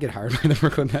did not get hired by the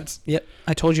Brooklyn Nets. Yep.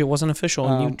 I told you it wasn't official,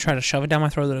 and you Um, tried to shove it down my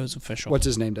throat that it was official. What's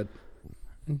his name? Did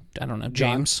I don't know.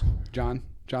 John? James.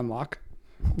 John Locke?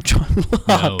 John Locke.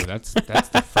 No, that's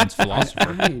the French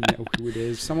philosopher. I know who it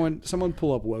is. Someone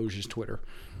pull up Woj's Twitter.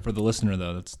 For the listener,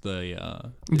 though, that's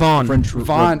the Vaughn. French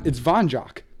It's Von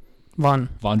Jacques. Von.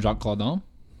 Jacques Claudon.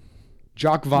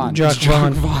 Jacques Vaughn. Jacques It's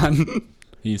Jacques Vaughn. Vaughn.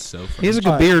 He's so funny. He has a good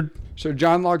Uh, beard. So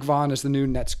John Locke Vaughn is the new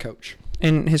Nets coach.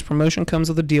 And his promotion comes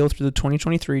with a deal through the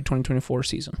 2023-2024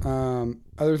 season.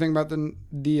 Other thing about the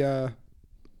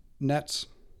Nets,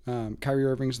 Kyrie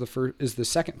Irving is the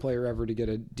second player ever to get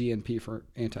a DNP for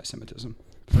anti-Semitism.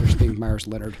 First being Myers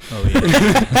Leonard. Oh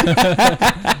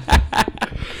yeah.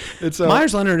 It's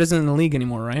Myers Leonard isn't in the league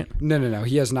anymore, right? No.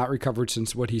 He has not recovered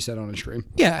since what he said on his stream.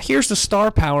 Yeah, here's the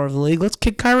star power of the league. Let's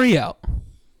kick Kyrie out.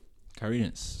 Kyrie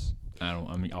didn't. I'm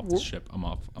off the ship. I'm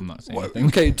off. I'm not saying anything.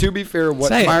 Okay, to be fair, what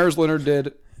Say it. Myers Leonard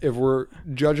did, if we're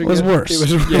judging Was it, worse. It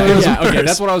was Yeah, worse. okay,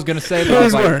 that's what I was gonna say. It But I was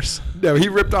was like, worse. No, he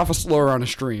ripped off a slur on a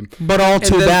stream. But all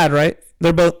too then- bad, right?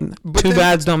 They're both two then-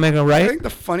 bads don't make a I right. think the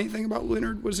funny thing about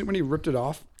Leonard was that when he ripped it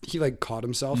off, he like caught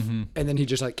himself Mm-hmm. and then he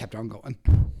just like kept on going.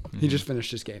 He just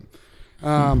finished his game.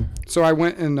 So I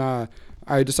went and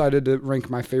I decided to rank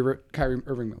my favorite Kyrie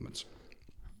Irving moments.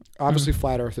 Obviously,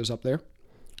 Flat Earth is up there.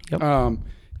 Yep.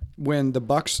 When the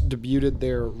Bucks debuted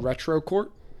their retro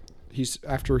court,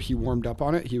 after he warmed up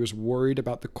on it, he was worried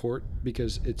about the court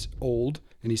because it's old,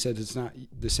 and he said it's not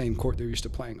the same court they're used to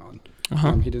playing on.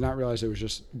 He did not realize it was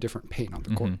just different paint on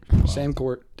the court. Same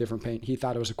court, different paint. He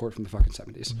thought it was a court from the fucking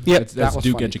 70s. Yep. that's That was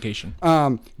Duke funny. education.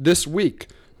 This week,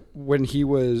 when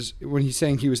he's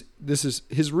saying this is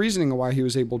his reasoning of why he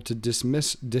was able to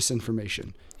dismiss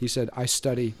disinformation. He said, I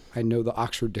know the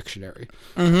Oxford Dictionary.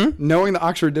 Mm-hmm. Knowing the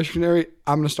Oxford Dictionary,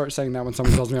 I'm going to start saying that when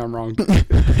someone tells me I'm wrong.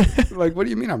 Like, what do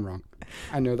you mean I'm wrong?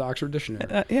 I know the Oxford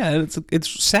Dictionary. Yeah,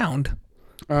 it's sound.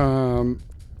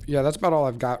 Yeah, that's about all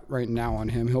I've got right now on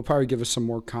him. He'll probably give us some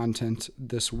more content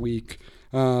this week.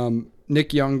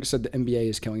 Nick Young said the NBA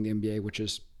is killing the NBA, which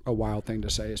is a wild thing to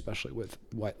say, especially with,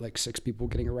 6 people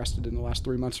getting arrested in the last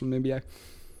 3 months from the NBA?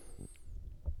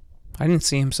 I didn't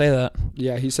see him say that.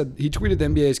 Yeah, he tweeted the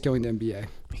NBA is killing the NBA.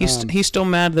 He's still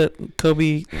mad that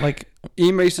Kobe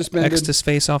Ime suspended. X'd his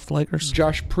face off the Lakers.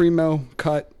 Josh Primo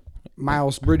cut.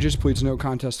 Miles Bridges pleads no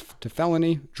contest to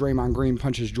felony. Draymond Green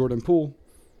punches Jordan Poole.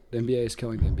 The NBA is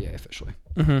killing the NBA officially.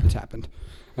 It's happened.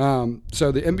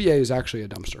 So the NBA is actually a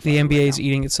dumpster fire. The NBA right is now.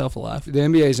 eating itself alive. The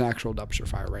NBA is an actual dumpster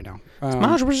fire right now. Is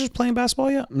Miles Bridges playing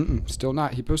basketball yet? Still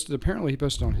not. He posted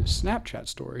on his Snapchat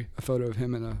story a photo of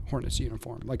him in a Hornets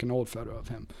uniform, like an old photo of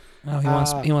him. Oh,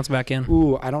 he wants back in.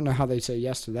 Ooh, I don't know how they say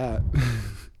yes to that.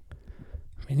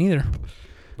 Me neither.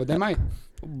 But they might.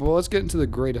 Well, let's get into the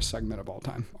greatest segment of all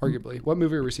time, arguably. What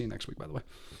movie are we seeing next week, by the way?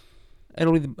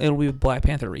 It'll be the Black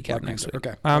Panther recap Black next Panther, week.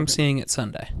 okay. I'm Okay. seeing it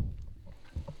Sunday.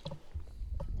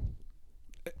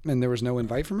 And there was no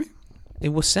invite for me? It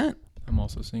was sent, I'm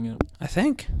also seeing it. I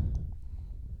think.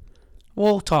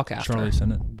 We'll talk after. Charlie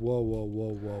sent it.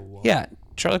 Whoa. Yeah,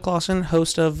 Charlie Clausen,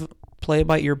 host of Play It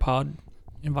by Ear Pod,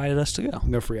 invited us to go.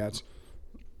 No free ads.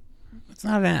 It's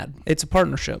not an ad. It's a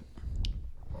partnership.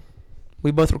 We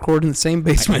both record in the same I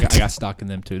basement. got stock in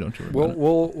them too. Don't you worry about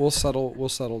it. We'll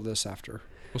settle this after.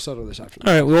 We'll settle this after.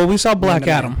 All right. Well, we saw Black Man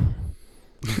to Adam.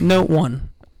 Note 1: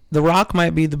 The Rock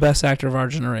might be the best actor of our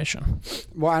generation.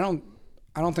 Well, I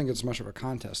don't think it's much of a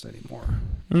contest anymore.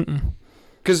 Mm-mm.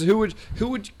 Because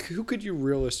who could you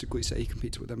realistically say he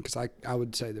competes with him? Because I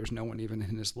would say there's no one even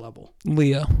in his level.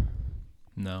 Leo,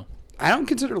 No. I don't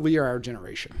consider Leo our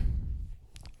generation.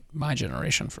 my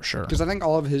generation for sure. Because I think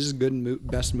all of his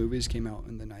best movies came out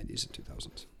in the 90s and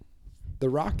 2000s. The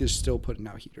Rock is still putting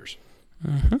out heaters.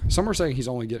 Some are saying he's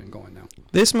only getting going now.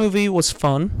 This movie was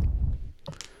fun.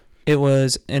 It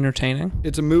was entertaining.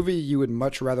 It's a movie you would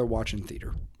much rather watch in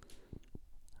theater.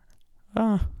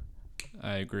 I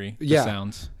agree. Yeah. The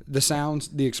sounds. The sounds,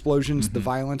 the explosions, the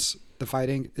violence, the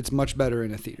fighting, it's much better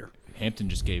in a theater. Hampton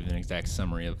just gave an exact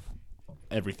summary of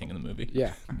everything in the movie.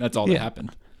 Yeah. That's all Yeah. that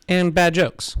happened. And bad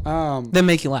jokes. They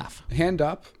make you laugh. Hand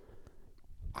up.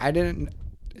 I didn't,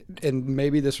 and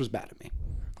maybe this was bad of me.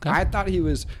 Okay. I thought he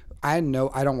was, I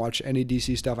don't watch any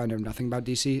DC stuff. I know nothing about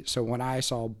DC. So when I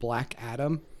saw Black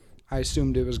Adam, I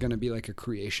assumed it was going to be like a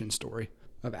creation story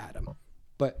of Adam.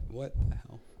 But what the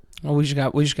hell? Well, we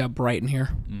just got Bright in here.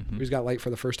 We just got light for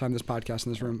the first time this podcast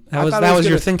in this room. That I was thought it your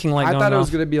gonna- thinking light I going thought it was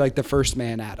off. going to be like the first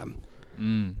man Adam,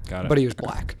 Got it. but he was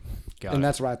black. Got And it.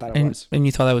 that's what I thought it was. And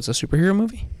you thought that was a superhero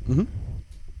movie?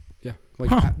 Yeah.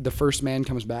 Like Huh. the first man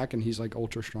comes back and he's like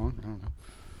ultra strong. I don't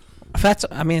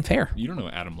know. Fair. You don't know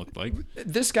what Adam looked like.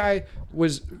 This guy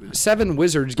was 7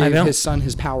 wizards I gave know. his son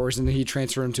his powers and then he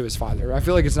transferred him to his father. I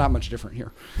feel like it's not much different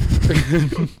here.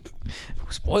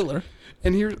 Spoiler.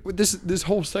 And here, this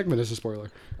whole segment is a spoiler.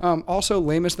 Also,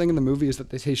 lamest thing in the movie is that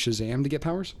they say Shazam to get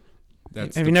powers.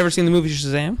 That's Have you never seen the movie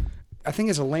Shazam? I think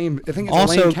it's a lame. I think it's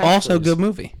Also, a lame catchphrase. also good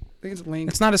movie. I think it's a lame.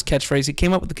 It's not his catchphrase. He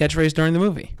came up with the catchphrase during the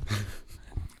movie.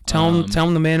 Tell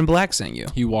him the Man in Black sent you.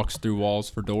 He walks through walls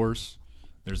for doors.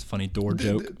 There's a funny door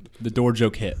joke. The door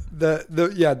joke hit.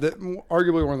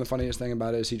 Arguably one of the funniest thing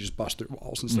about it is he just busts through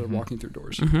walls instead of walking through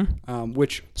doors.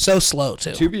 Which So slow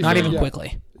too. To be Not fair, even yeah.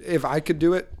 quickly. if I could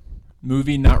do it,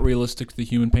 Movie not realistic to the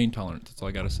human pain tolerance. That's all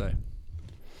I gotta say.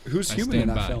 who's I human in stand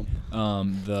that by.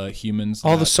 film? The humans.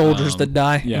 All the soldiers that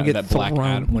die Yeah, and get that Black thrown.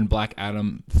 Adam, when Black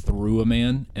Adam threw a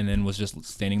man and then was just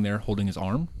standing there holding his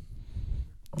arm.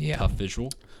 Yeah. Tough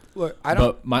visual. Look, I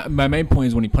don't. But my main point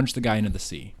is when he punched the guy into the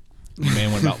sea. The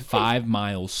man went about 5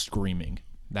 miles screaming.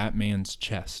 That man's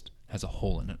chest has a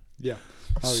hole in it. Yeah.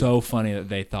 So funny that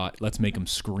they thought, let's make him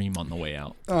scream on the way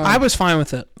out. I was fine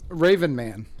with it. Raven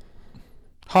Man,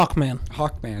 Hawkman.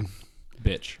 Hawkman,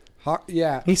 Bitch.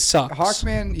 yeah, He sucks.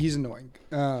 Hawkman. He's annoying.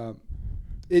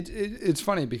 It's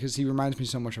funny because he reminds me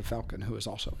so much of Falcon, who is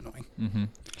also annoying.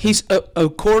 He's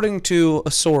according to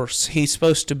a source, he's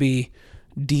supposed to be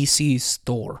DC's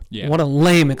Thor. Yeah. What a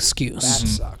lame excuse. That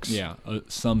sucks. Yeah,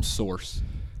 some source.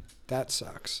 That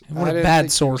sucks. What I a didn't bad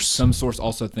think- source. Some source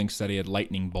also thinks that he had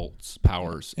lightning bolts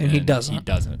powers. And he doesn't. He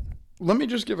doesn't. Let me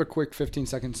just give a quick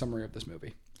 15-second summary of this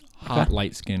movie. Hot,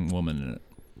 light-skinned woman in it.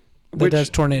 That does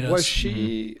tornadoes. Was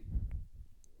she?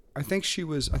 I think she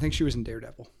was in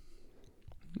Daredevil.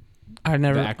 I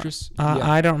never. The actress? Yeah.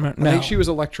 I don't remember. No. I think she was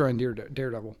Elektra in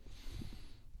Daredevil.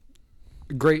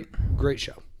 Great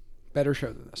show. Better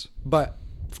show than this. But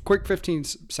quick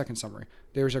 15-second summary.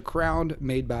 There's a crown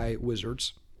made by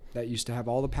wizards that used to have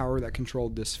all the power that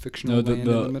controlled this fictional No, land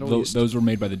in the Middle East. those were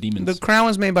made by the demons. The crown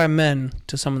was made by men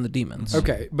to summon the demons.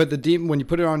 Okay, but the demon, when you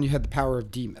put it on, you had the power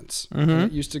of demons. Mm-hmm. And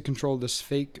it used to control this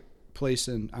fake place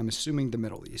in, I'm assuming, the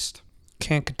Middle East.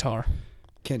 Kankatar.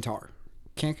 Kantar.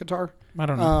 Kankatar? I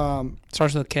don't know.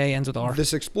 Starts with a K, ends with R.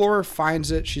 This explorer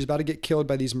finds it. She's about to get killed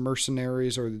by these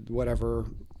mercenaries or whatever,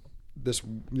 these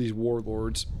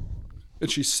warlords.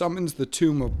 And she summons the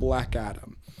tomb of Black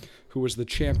Adam, who was the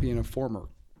champion of former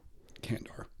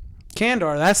Kandar.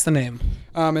 Kandar, that's the name.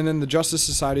 And then the Justice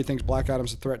Society thinks Black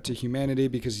Adam's a threat to humanity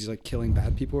because he's like killing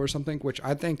bad people or something, which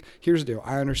I think, here's the deal.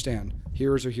 I understand.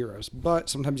 Heroes are heroes, but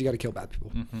sometimes you got to kill bad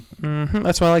people.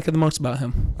 That's what I like the most about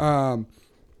him.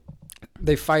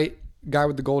 They fight. Guy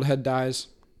with the gold head dies.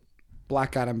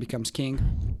 Black Adam becomes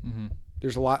king.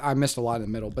 There's a lot. I missed a lot in the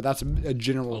middle, but that's a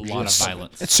general. a lot of gist.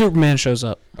 violence. Superman shows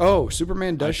up. Oh,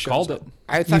 Superman does I show called up. it.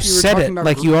 I thought You you were said talking it about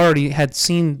like you already had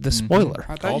seen the spoiler.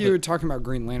 I thought Called you it. were talking about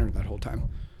Green Lantern that whole time.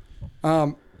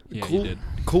 Yeah, you did.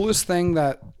 Coolest thing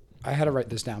that I had to write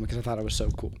this down because I thought it was so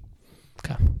cool.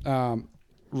 Okay.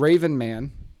 Raven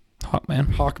Man,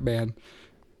 Hawkman. Hawkman.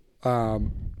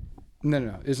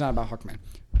 No, it's not about Hawkman.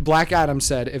 Black Adam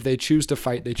said, if they choose to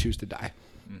fight, they choose to die.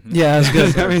 Yeah, that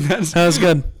was good. I mean, that's. That was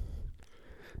good.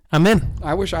 I'm in.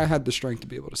 I wish I had the strength to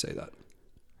be able to say that.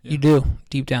 You do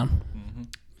deep down.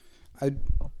 I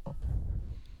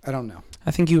don't know.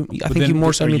 I think you. I But think then you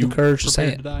more so are need you the courage to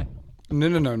say prepared it. die?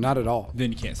 No, not at all.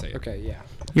 Then you can't say it. Okay, yeah.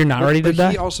 You're not ready to But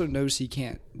die. he also knows he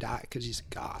can't die because he's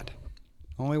God.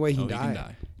 Only way he Oh, he can died.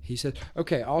 die. He said,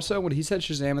 okay, also, when he said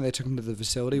Shazam and they took him to the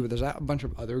facility, there's that a bunch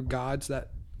of other gods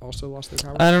that also lost their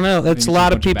powers? I don't know. That's a Maybe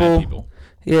lot of bunch bad people.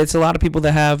 Yeah, it's a lot of people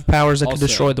that have powers that could Also,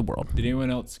 destroy the world. Did anyone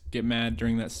else get mad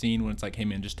during that scene when it's like, hey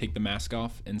man, just take the mask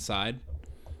off inside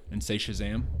and say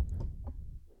Shazam?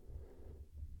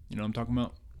 You know what I'm talking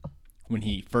about? When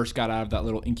he first got out of that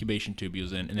little incubation tube he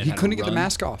was in, and then He had to couldn't get the run.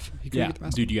 mask off. He couldn't Yeah, get the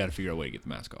mask dude, you got to figure out a way to get the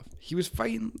mask off. He was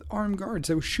fighting armed guards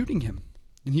that were shooting him.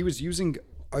 And he was using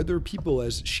other people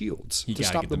as shields He to gotta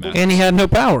stop get the the bullets. mask. And he had no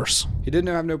powers. He didn't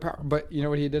have no power. But you know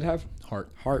what he did have?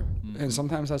 Heart. Heart. And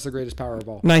sometimes that's the greatest power of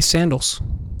all. Nice sandals.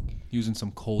 Using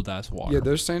some cold ass water. Yeah,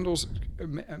 those sandals,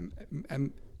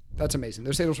 that's amazing.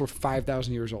 Those sandals were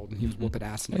 5,000 years old, and he was whooping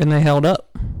ass in it. And they held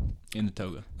up. In the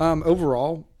toga.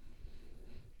 Overall,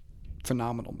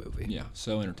 phenomenal movie. Yeah,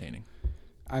 so entertaining.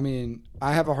 I mean,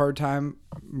 I have a hard time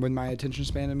with my attention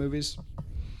span in movies.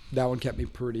 That one kept me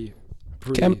pretty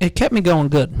It kept me going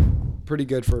good.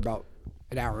 good for about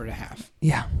an hour and a half.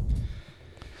 Yeah.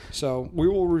 So we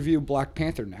will review Black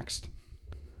Panther next.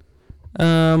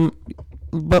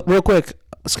 But real quick,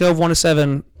 scale of 1 to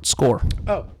 7, score.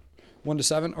 Oh, 1 to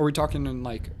 7. Are we talking in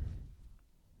like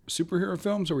superhero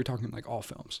films, or are we talking like all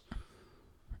films?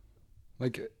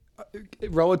 Like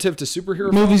relative to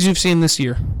superhero Movies you've seen this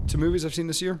year. films, to movies I've seen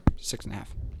this year, 6.5.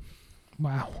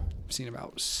 Wow. I've seen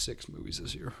about 6 movies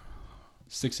this year.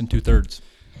 6 2/3.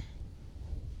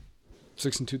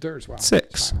 6 2/3. Wow.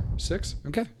 6. 6?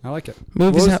 Okay, I like it.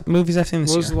 Movies I've seen this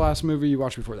What was year. the last movie you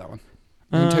watched before that one?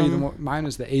 I can tell you mine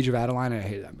is The Age of Adeline, and I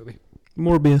hated that movie.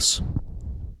 Morbius.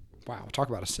 Wow, talk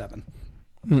about a 7.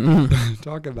 Mm-mm.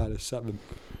 Talk about a 7.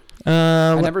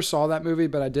 I What- never saw that movie,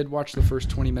 but I did watch the first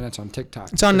 20 minutes on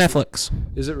TikTok. it's on Netflix.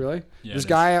 Is it really? Yeah, This it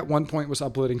guy at one point was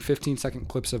uploading 15-second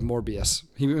clips of Morbius.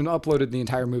 He even uploaded the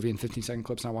entire movie in 15-second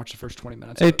clips, and I watched the first 20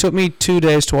 minutes. It took me 2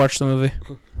 days to watch the movie.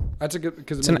 That's a good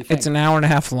because It's an hour and a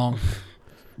half long,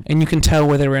 and you can tell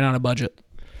where they ran out of budget.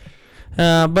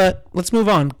 But let's move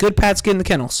on. Good Pat's getting the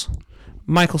kennels.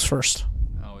 Michael's first.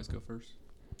 I always go first.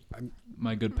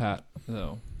 My good Pat,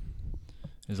 though,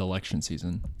 is election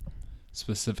season,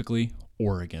 specifically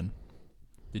Oregon.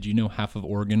 Did you know half of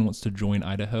Oregon wants to join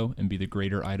Idaho and be the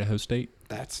greater Idaho state?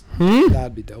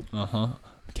 That'd be dope.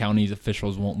 Counties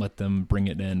officials won't let them bring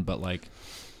it in, but like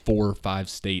 4 or 5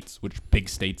 states, which big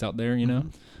states out there, you know.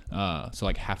 So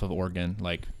like half of Oregon,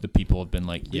 like the people have been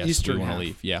like, yes, eastern we want to half.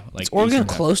 leave. Yeah, like Is Oregon eastern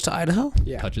half close to Idaho?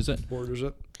 Yeah, touches it. borders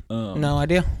it. No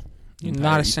idea. the entire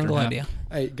Not a eastern single half. idea.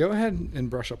 Hey, go ahead and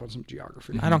brush up on some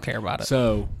geography. I don't care about it.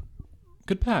 So,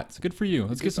 good Pats, good for you.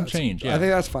 Let's get some change. Yeah. I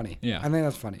think that's funny. Yeah. I think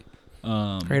that's funny.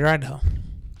 Greater Idaho.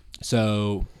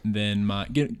 So then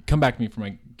come back to me for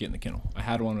my get in the kennel. I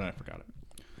had one and I forgot it.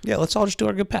 Yeah, let's all just do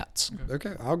our good Pats.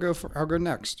 Okay, I'll go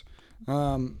next.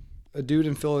 A dude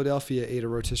in Philadelphia ate a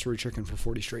rotisserie chicken for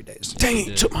 40 straight days. Dang it,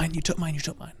 you took mine.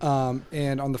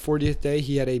 And on the 40th day,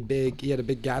 he had a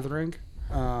big gathering,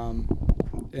 and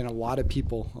a lot of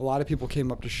people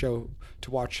came up to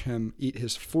watch him eat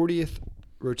his 40th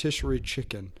rotisserie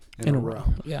chicken in a row.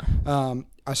 Yeah.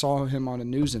 I saw him on a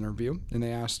news interview, and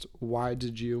they asked, "Why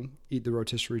did you eat the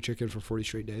rotisserie chicken for 40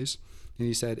 straight days?" And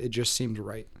he said, "It just seemed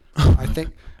right."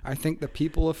 I think the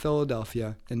people of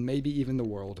Philadelphia and maybe even the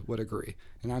world would agree,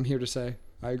 and I'm here to say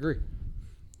I agree.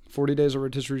 40 days of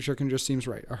rotisserie chicken just seems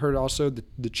right. I heard also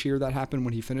the cheer that happened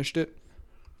when he finished it.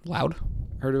 Loud.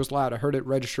 I heard it was loud. I heard it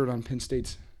registered on Penn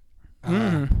State's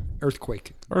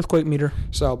earthquake. Earthquake meter.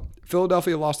 So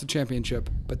Philadelphia lost the championship,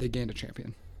 but they gained a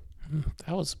champion.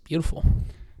 That was beautiful.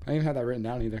 I didn't even have that written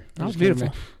down either. That was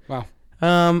beautiful. Wow.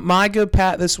 My good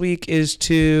Pat this week is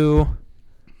to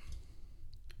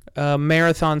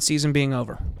marathon season being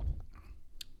over.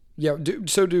 Yeah.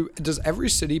 Does every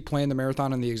city plan the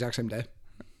marathon on the exact same day?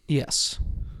 Yes.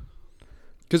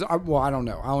 Because I don't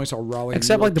know. I only saw Raleigh.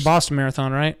 Except like the Boston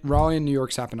Marathon, right? Raleigh and New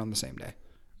York's happened on the same day.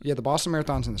 Yeah, the Boston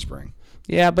Marathon's in the spring.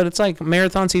 Yeah, but it's like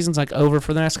marathon season's like over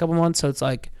for the next couple months, so it's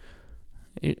like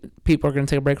people are going to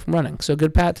take a break from running. So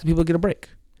good Pat to people get a break.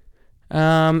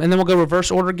 And then we'll go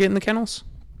reverse order, get in the kennels.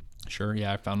 Sure.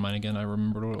 Yeah, I found mine again. I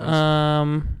remembered what it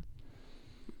was.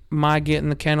 My get in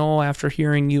the kennel after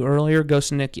hearing you earlier goes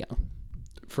to Nick Young.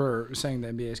 For saying the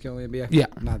NBA is killing the NBA? Yeah.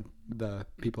 Not the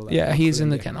people that... Yeah, he's in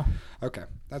the NBA. kennel. Okay,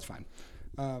 that's fine.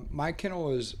 My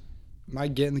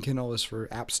get in the kennel is for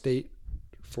App State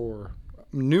for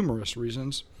numerous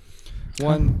reasons.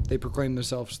 One, they proclaim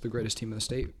themselves the greatest team in the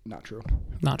state. Not true.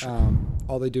 Not true.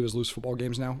 All they do is lose football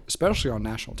games now, especially on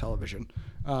national television.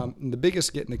 And the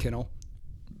biggest get in the kennel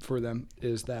for them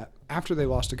is that after they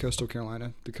lost to Coastal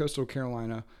Carolina, the Coastal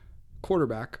Carolina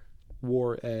quarterback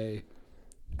wore a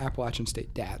Appalachian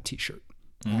State dad t-shirt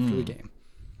after the game.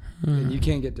 And you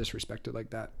can't get disrespected like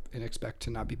that and expect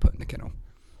to not be put in the kennel.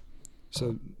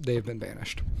 So they have been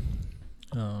banished.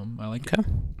 I like Okay. it.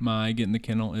 My get in the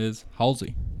kennel is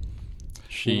Halsey.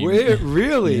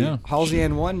 Really? Yeah. Halsey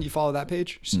Ann 1, you follow that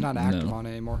page? She's not active No. on it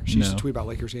anymore. She used to No. tweet about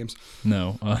Lakers games.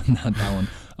 No, not that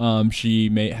one. She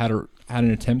had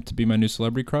an attempt to be my new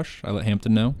celebrity crush. I let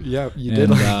Hampton know. Yeah, you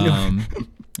And,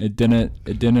 it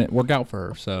didn't work out for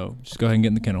her. So just go ahead and get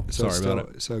in the kennel. Sorry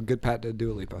about it. So good Pat to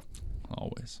Dua Lipa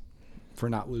Always. for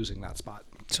not losing that spot.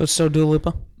 So it's still Dua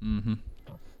Lipa? Mm-hmm.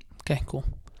 Okay, cool.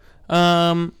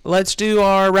 Let's do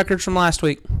our records from last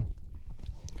week.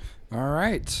 All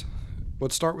right.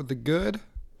 Let's start with the good.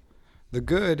 The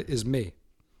good is me.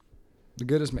 The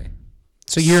good is me.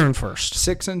 So you're in first.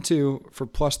 6-2 for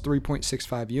plus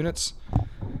 3.65 units.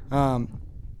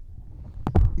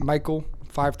 Michael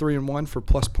 5-3-1 for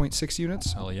plus 0.6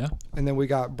 units. Hell yeah. And then we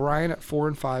got Brian at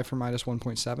 4-5 for minus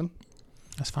 1.7.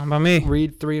 That's fine by me.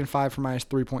 Reed 3-5 for minus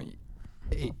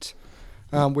 3.8.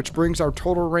 Which brings our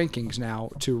total rankings now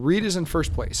to Reed is in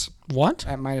first place What?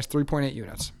 at minus 3.8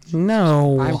 units.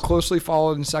 No. I'm closely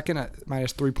followed in second at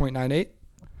minus 3.98.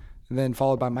 And then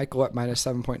followed by Michael at minus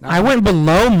 7.9. I went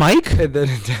below Mike? And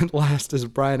then last is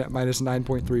Brian at minus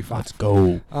 9.35. Let's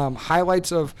go.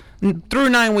 Highlights of Through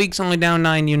 9 weeks, only down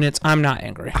 9 units. I'm not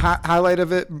angry. highlight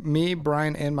of it, me,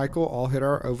 Brian, and Michael all hit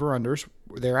our over-unders.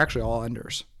 They're actually all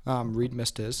unders. Reed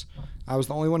missed his. I was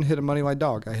the only one to hit a money line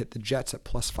dog. I hit the Jets at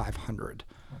plus 500.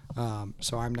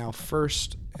 So I'm now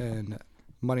first in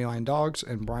money line dogs,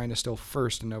 and Brian is still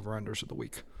first in over unders of the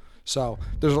week. So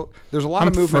there's a lot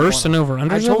of movement. First in over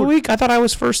unders of the week. I thought I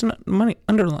was first in money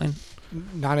underline.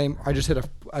 Not aim. I just hit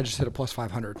a plus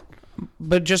 500.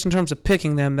 But just in terms of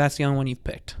picking them, that's the only one you've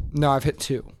picked. No, I've hit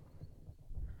two.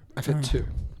 Two.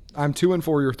 I'm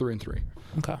 2-4. You're 3-3.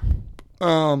 Okay.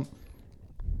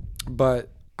 But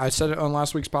I said it on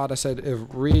last week's pod. I said if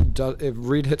Reed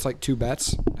hits like 2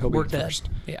 bets, he'll be first.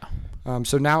 Yeah.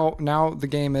 So now the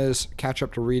game is catch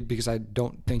up to Reed because I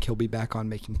don't think he'll be back on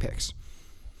making picks.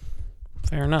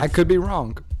 Fair enough. I could be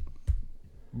wrong,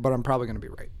 but I'm probably going to be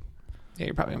right. Yeah,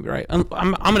 you're probably going to be right. I'm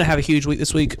going to have a huge week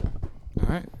this week. All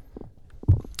right.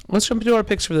 Let's jump into our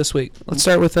picks for this week. Let's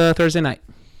start with Thursday night.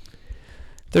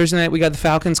 Thursday night, we got the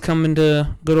Falcons coming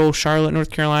to good old Charlotte,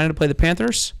 North Carolina to play the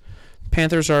Panthers.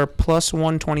 Panthers are plus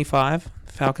 125.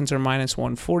 Falcons are minus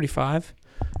 145.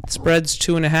 The spread's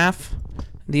 2.5.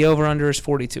 The over-under is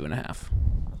 42.5.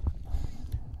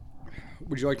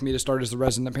 Would you like me to start as the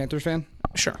resident Panthers fan?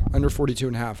 Sure. Under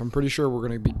 42.5. I'm pretty sure we're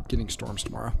going to be getting storms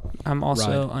tomorrow. I'm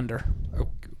also under. Oh,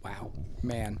 wow.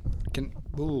 Man.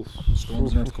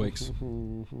 Storms and earthquakes.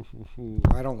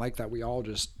 I don't like that. We all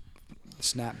just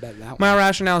snap bet that one. My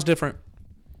rationale is different.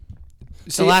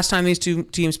 See, the last time these two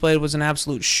teams played was an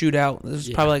absolute shootout. This was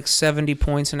probably like 70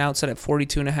 points and outset at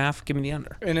 42.5. Give me the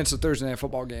under. And it's a Thursday night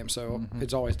football game, so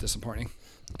it's always disappointing.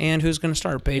 And who's going to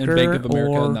start? Baker and Bank of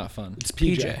America, or not fun. It's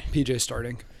PJ. PJ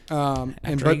starting. But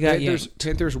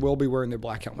Panthers will be wearing their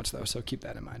black helmets though, so keep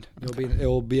that in mind.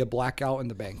 It'll be a blackout in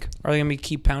the bank. Are they going to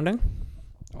keep pounding?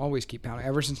 Always keep pounding.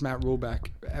 Ever since Matt Rule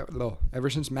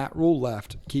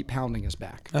left, keep pounding is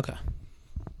back. Okay.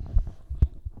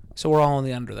 So we're all on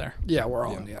the under there. Yeah, we're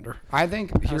all on the under. I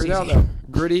think here's it out though.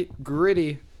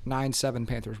 Gritty 9-7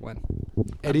 Panthers win.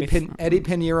 Eddie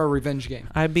Pinheiro revenge game.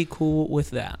 I'd be cool with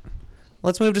that.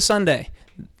 Let's move to Sunday.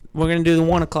 We're going to do the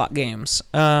 1 o'clock games.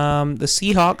 The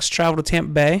Seahawks travel to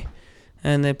Tampa Bay,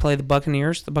 and they play the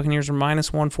Buccaneers. The Buccaneers are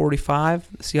minus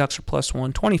 145. The Seahawks are plus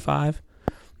 125.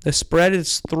 The spread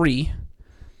is 3,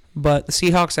 but the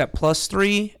Seahawks at plus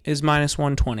 3 is minus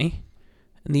 120.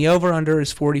 And the over-under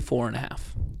is 44.5.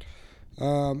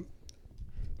 I'm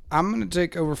going to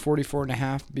take over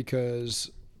 44.5 because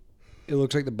it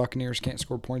looks like the Buccaneers can't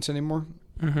score points anymore.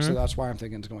 Mm-hmm. So that's why I'm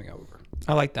thinking it's going over.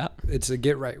 I like that. It's a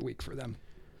get-right week for them.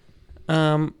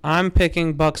 I'm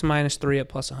picking Bucks minus 3 at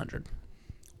plus 100.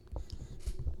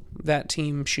 That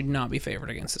team should not be favored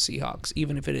against the Seahawks,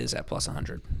 even if it is at plus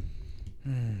 100.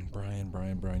 Brian,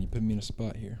 you put me in a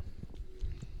spot here.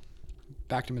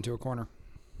 Backed him into a corner.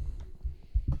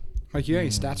 Mike, you got any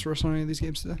stats for us on any of these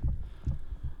games today?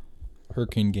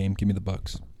 Hurricane game, give me the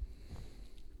Bucks.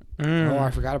 Oh,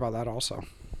 I forgot about that also.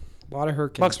 A lot of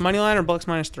Hurricanes. Bucks money line or Bucks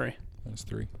minus 3? Minus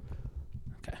 3.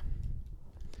 Okay.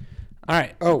 All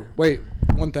right. Oh, wait.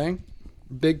 One thing.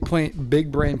 Big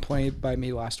brain play by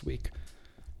me last week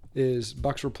is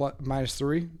Bucks were minus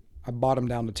 3. I bought them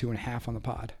down to 2.5 on the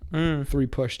pod. 3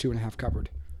 push, 2.5 covered.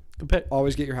 Good pick.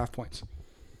 Always get your half points.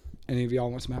 Any of y'all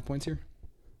want some half points here?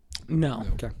 No.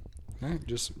 Okay. All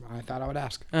right. I thought I would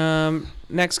ask.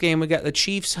 Next game, we got the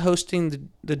Chiefs hosting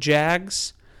the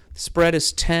Jags. The spread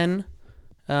is 10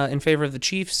 in favor of the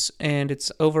Chiefs, and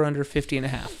it's over under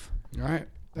 50.5. All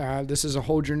right. This is a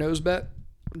hold your nose bet.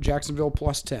 Jacksonville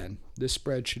plus 10. This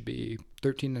spread should be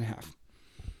 13.5.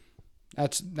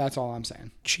 That's all I'm saying.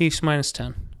 Chiefs minus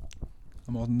 10.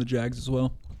 I'm on the Jags as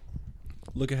well.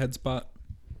 Look ahead spot.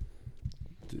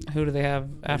 Who do they have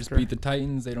after? They just beat the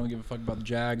Titans. They don't give a fuck about the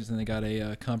Jags, and they got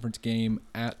a conference game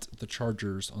at the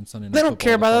Chargers on Sunday night. They don't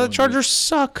care about that. The Chargers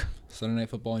suck. Sunday night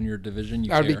football in your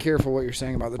division. I'd be careful what you're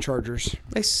saying about the Chargers.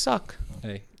 They suck.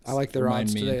 Hey, I like their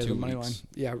odds today as a money line.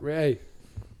 Yeah, hey.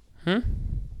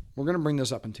 We're gonna bring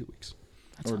this up in 2 weeks.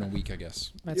 Or in a week, I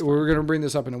guess. We're going to bring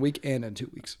this up in a week and in 2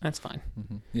 weeks. That's fine.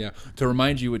 Mm-hmm. Yeah, to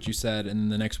remind you what you said, and then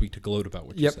the next week to gloat about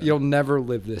what you said. Yep, you'll never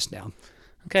live this down.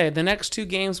 Okay, the next 2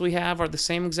 games we have are the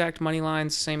same exact money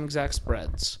lines, same exact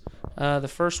spreads. The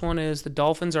first one is the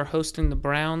Dolphins are hosting the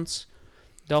Browns.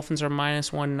 Dolphins are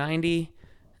minus 190.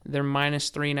 They're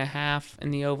minus 3.5,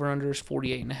 and the over/under is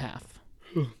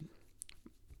 48.5.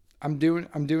 I'm doing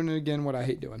it again. What I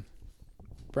hate doing.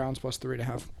 Browns plus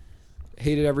 3.5.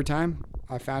 Hate it every time.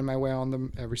 I found my way on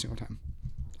them every single time.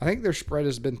 I think their spread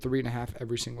has been 3.5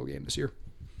 every single game this year.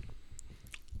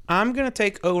 I'm gonna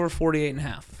take over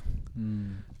 48.5.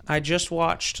 I just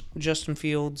watched Justin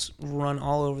Fields run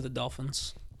all over the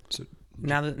Dolphins. So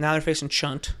now they're facing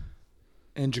Chunt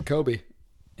and Jacoby.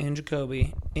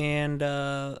 And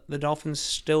the Dolphins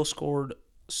still scored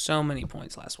so many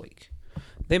points last week.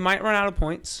 They might run out of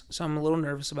points, so I'm a little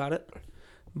nervous about it.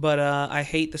 But I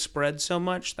hate the spread so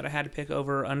much that I had to pick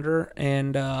over or under,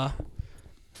 and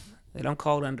they don't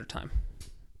call it undertime.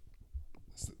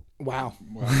 Wow.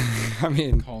 Wow. I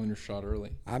mean, Calling your shot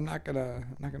early. I'm not gonna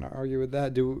argue with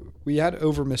that. We had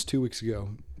over miss 2 weeks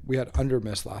ago? We had under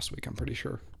miss last week. I'm pretty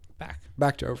sure.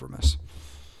 Back to over miss.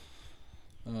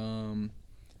 And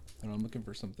I'm looking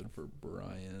for something for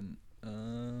Brian.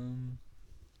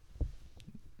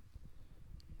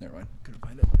 Never mind. Couldn't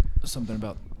find it. Something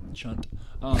about Chunt.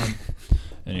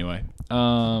 Anyway,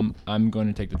 I'm going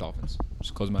to take the Dolphins.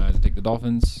 Just close my eyes and take the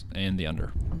Dolphins and the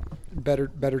under.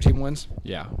 Better team wins.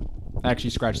 Yeah. Actually,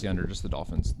 scratch the under. Just the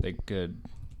Dolphins. They could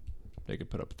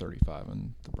put up 35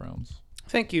 on the Browns.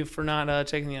 Thank you for not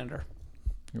taking the under.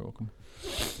 You're welcome.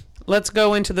 Let's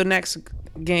go into the next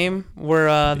game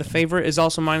where the favorite is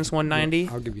also minus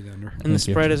 190. I'll give you the under. And the Thank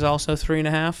you. spread is also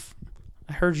 3.5.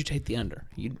 I heard you take the under.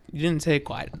 You didn't say it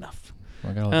quiet enough.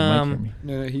 I got all the mic for me.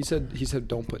 No, he said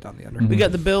don't put down the under. We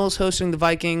got the Bills hosting the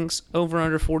Vikings over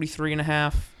under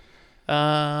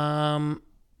 43.5.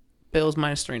 Bills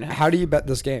minus 3.5. How do you bet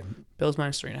this game? Bills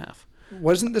minus 3.5.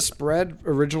 Wasn't the spread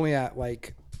originally at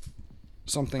like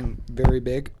something very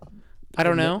big? I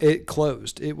don't know. It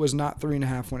closed. It was not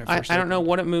 3.5 when it first. I don't know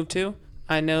what it moved to.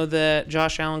 I know that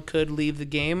Josh Allen could leave the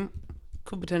game,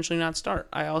 could potentially not start.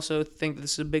 I also think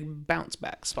this is a big bounce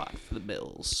back spot for the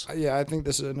Bills. Yeah, I think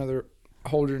this is another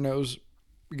hold your nose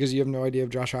because you have no idea if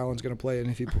Josh Allen's going to play, and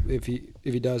if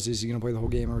he does, is he going to play the whole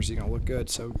game or is he going to look good?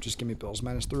 So just give me Bills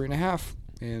minus 3.5,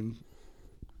 and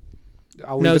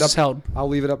I'll leave it up. Held. I'll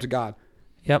leave it up to God.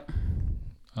 Yep.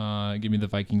 Give me the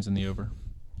Vikings in the over.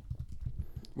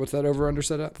 What's that over under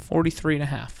set at?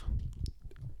 43.5.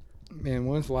 Man,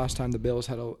 when's the last time the Bills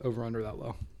had a over under that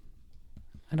low?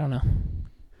 I don't know.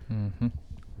 Mm-hmm.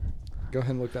 Go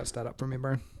ahead and look that stat up for me,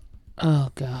 Brian. Oh,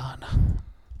 God.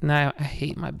 Now I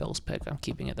hate my Bills pick. I'm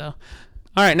keeping it, though.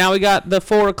 All right, now we got the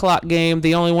 4 o'clock game,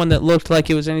 the only one that looked like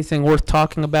it was anything worth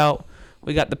talking about.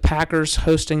 We got the Packers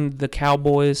hosting the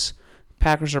Cowboys.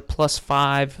 Packers are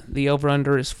 +5. The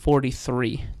over-under is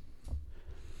 43.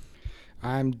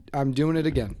 I'm doing it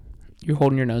again. You're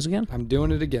holding your nose again? I'm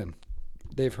doing it again.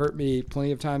 They've hurt me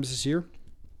plenty of times this year.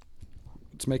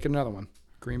 Let's make another one.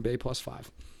 Green Bay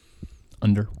 +5.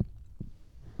 Under.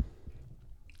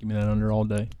 Give me that under all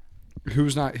day.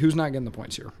 Who's not getting the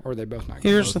points here? Or are they both not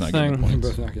getting Here's the the Both not getting thing. the They're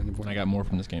points. both not getting the points. I got more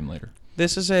from this game later.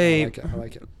 This is I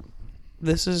like it.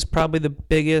 This is probably the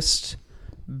biggest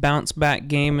bounce back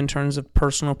game in terms of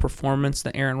personal performance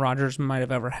that Aaron Rodgers might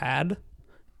have ever had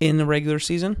in the regular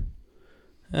season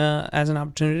as an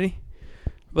opportunity.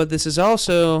 But this is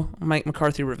also Mike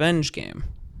McCarthy revenge game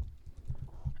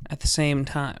at the same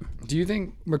time. Do you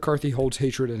think McCarthy holds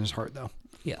hatred in his heart, though?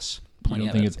 Yes. You Plenty don't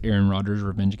of think it. it's Aaron Rodgers'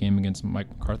 revenge game against Mike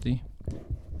McCarthy?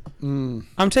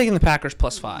 I'm taking the Packers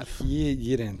 +5.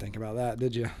 You didn't think about that,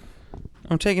 did you?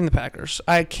 I'm taking the Packers.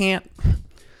 I can't.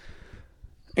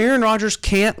 Aaron Rodgers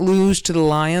can't lose to the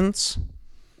Lions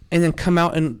and then come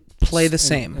out and play the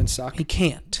same. And suck? He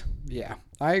can't. Yeah,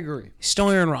 I agree. He's still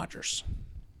Aaron Rodgers.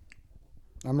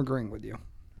 I'm agreeing with you.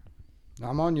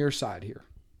 I'm on your side here.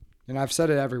 And I've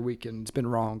said it every week, and it's been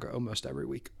wrong almost every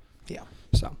week. Yeah.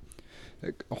 So,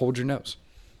 hold your nose.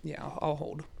 Yeah, I'll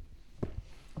hold.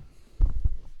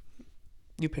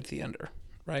 You picked the under,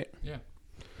 right? Yeah.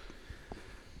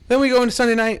 Then we go into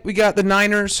Sunday night. We got the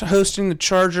Niners hosting the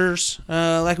Chargers.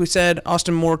 Like we said,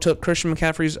 Austin Moore took Christian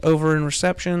McCaffrey's over in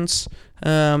receptions.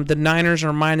 The Niners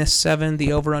are -7.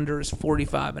 The over-under is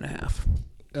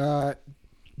 45.5.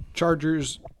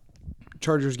 Chargers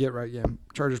get right game.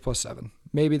 Chargers +7.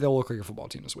 Maybe they'll look like a football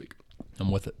team this week.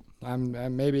 I'm with it.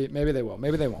 Maybe they will.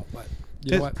 Maybe they won't. But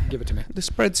you know what? Give it to me. The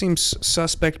spread seems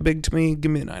suspect big to me.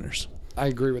 Give me the Niners. I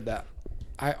agree with that.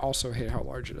 I also hate how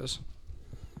large it is.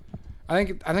 I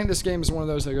think this game is one of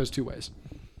those that goes two ways.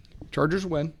 Chargers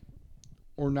win,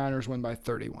 or Niners win by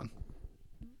 31.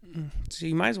 So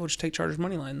you might as well just take Chargers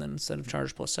money line then instead of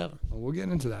Chargers +7. Well, we'll get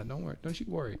into that. Don't worry. Don't you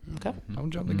worry. Okay. Don't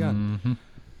jump the gun. Mm-hmm.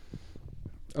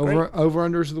 Over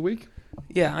unders of the week.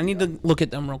 Yeah, I need to look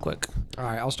at them real quick. All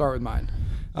right, I'll start with mine.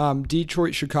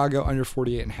 Detroit, Chicago under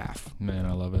 48.5. Man,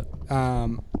 I love it.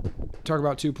 Talk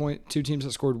about 2 teams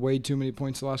that scored way too many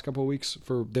points the last couple of weeks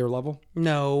for their level,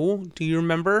 No. Do you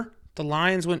remember? The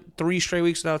Lions went 3 straight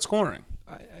weeks without scoring.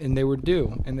 and they were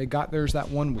due, and they got theirs that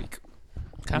 1 week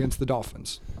Okay. against the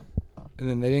Dolphins, and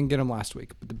then they didn't get them last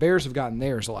week. But the Bears have gotten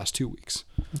theirs the last 2 weeks.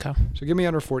 Okay. So give me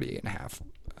under 48.5.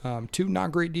 2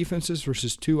 not great defenses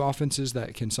versus 2 offenses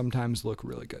that can sometimes look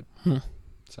really good.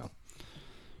 So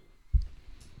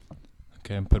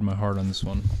Okay, I'm putting my heart on this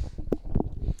one.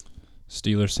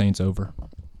 Steelers Saints over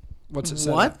what's it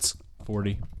say? What?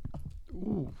 40.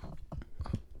 Ooh.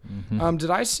 Mm-hmm. Did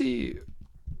I see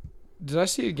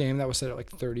a game that was set at like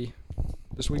 30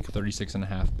 this week?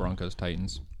 36.5 Broncos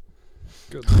Titans.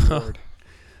 Good Lord.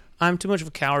 I'm too much of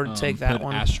a coward to take that put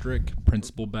one. Asterisk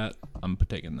principal bet. I'm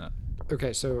taking that.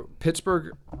 Okay, so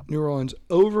Pittsburgh, New Orleans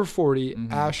over 40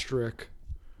 asterisk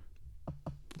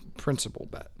principal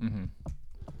bet.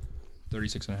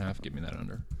 36.5. Give me that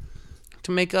under.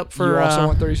 To make up for You also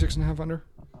want 36.5 under?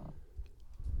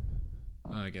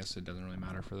 I guess it doesn't really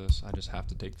matter for this. I just have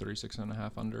to take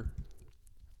 36.5 under.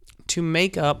 to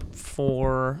make up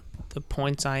for the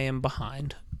points I am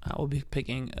behind. I will be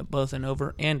picking both an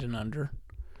over and an under.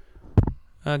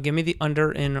 Give me the under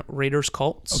in Raiders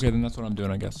Colts. Okay, then that's what I'm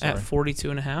doing, I guess. Sorry. At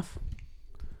 42.5.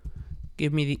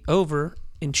 Give me the over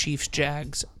in Chiefs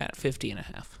Jags at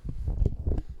 50.5.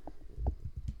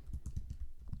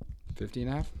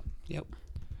 50.5? Yep.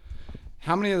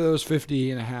 How many of those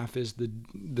 50.5 is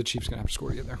the Chiefs going to have to score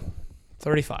to get there?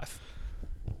 35.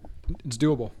 It's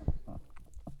doable. All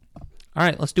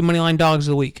right, let's do Moneyline Dogs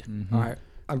of the week. Mm-hmm. All right.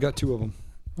 I've got two of them.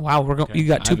 Wow, we're going. You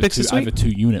got two picks this week? I have a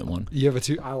 2-unit one. You have a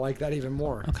two. I like that even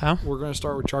more. Okay. We're going to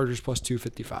start with Chargers plus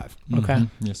 255. Okay.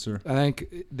 Yes, sir. I think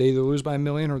they either lose by 1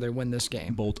 million or they win this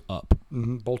game. Bolt up.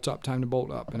 Bolt up, time to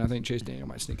bolt up. And I think Chase Daniel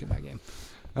might sneak in that game.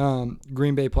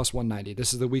 Green Bay plus 190.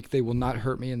 This is the week they will not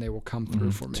hurt me and they will come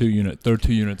through for me. 2-unit. There are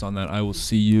 2 units on that. I will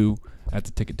see you at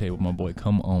the ticket table, my boy.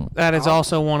 Come on. That is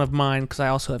also one of mine because I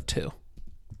also have two.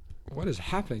 What is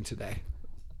happening today?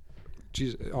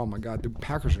 Jeez, oh my God, the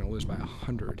Packers are going to lose by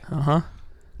 100. Uh-huh.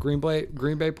 Green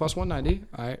Bay plus 190.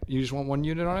 All right, you just want 1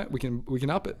 unit on it? We can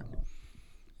up it.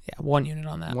 Yeah, 1 unit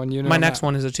on that. 1 unit. My on next that.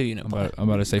 one is a 2-unit play. I'm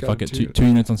about to say, Got fuck it. 2 2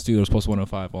 units on Steelers plus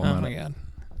 105. All Oh on my it. God.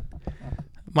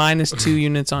 Mine is 2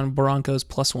 units on Broncos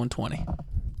plus 120.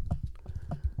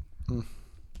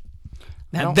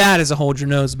 Now that is a hold your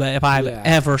nose bet if I've Yeah.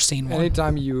 ever seen one.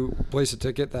 Anytime you place a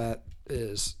ticket that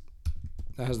has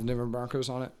the Denver Broncos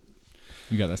on it,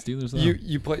 You got that Steelers though?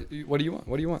 you play. What do you want?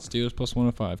 What do you want? Steelers plus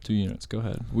 105, 2 units. Go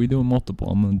ahead. We doing multiple.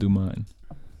 I'm gonna do mine.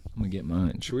 I'm gonna get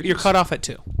mine. Should we You're just- cut off at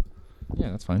 2.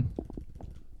 Yeah, that's fine.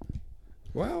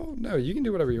 Well, no, you can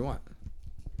do whatever you want.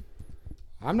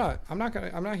 I'm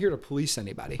not here to police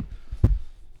anybody.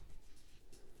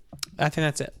 I think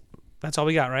that's it. That's all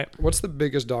we got, right? What's the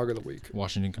biggest dog of the week?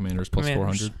 Washington Commanders plus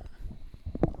Commanders. 400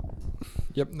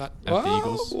 Yep, not at the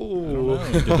Eagles.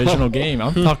 Oh, Divisional game.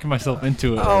 I'm talking myself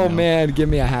into it. oh right now. man, give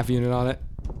me a half unit on it.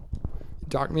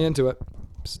 Talk me into it.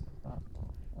 Psst.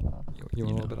 You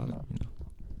want a little bit on it?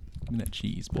 Give me that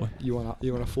cheese, boy. You want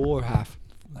a full or half?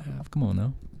 Come on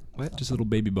now. What? Just a little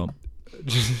baby bump.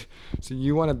 So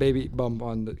you want a baby bump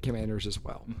on the Commanders as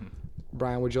well.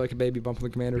 Brian, would you like a baby bump on the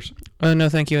Commanders? No,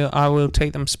 thank you. I will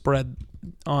take them spread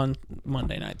on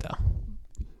Monday night, though.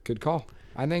 Good call.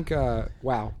 I think.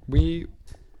 Wow, we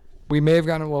may have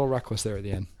gotten a little reckless there at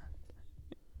the end.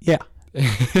 Yeah.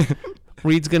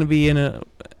 Reed's going to be in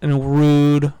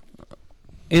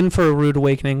for a rude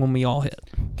awakening when we all hit.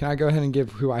 Can I go ahead and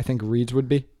give who I think Reed's would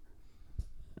be?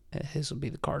 His would be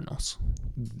the Cardinals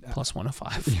plus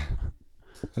 105. Yeah.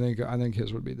 I think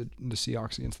his would be the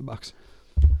Seahawks against the Bucks.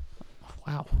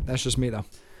 Wow. That's just me though.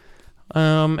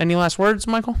 Any last words,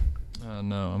 Michael?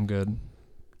 No, I'm good.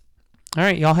 All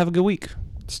right, y'all have a good week.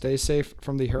 Stay safe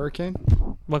from the hurricane.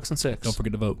 Bucks and 6. Don't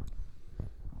forget to vote.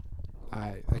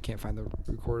 I can't find the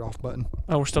record off button.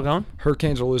 Oh, we're still going?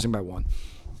 Hurricanes are losing by 1.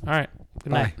 All right. Good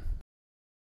Bye. night.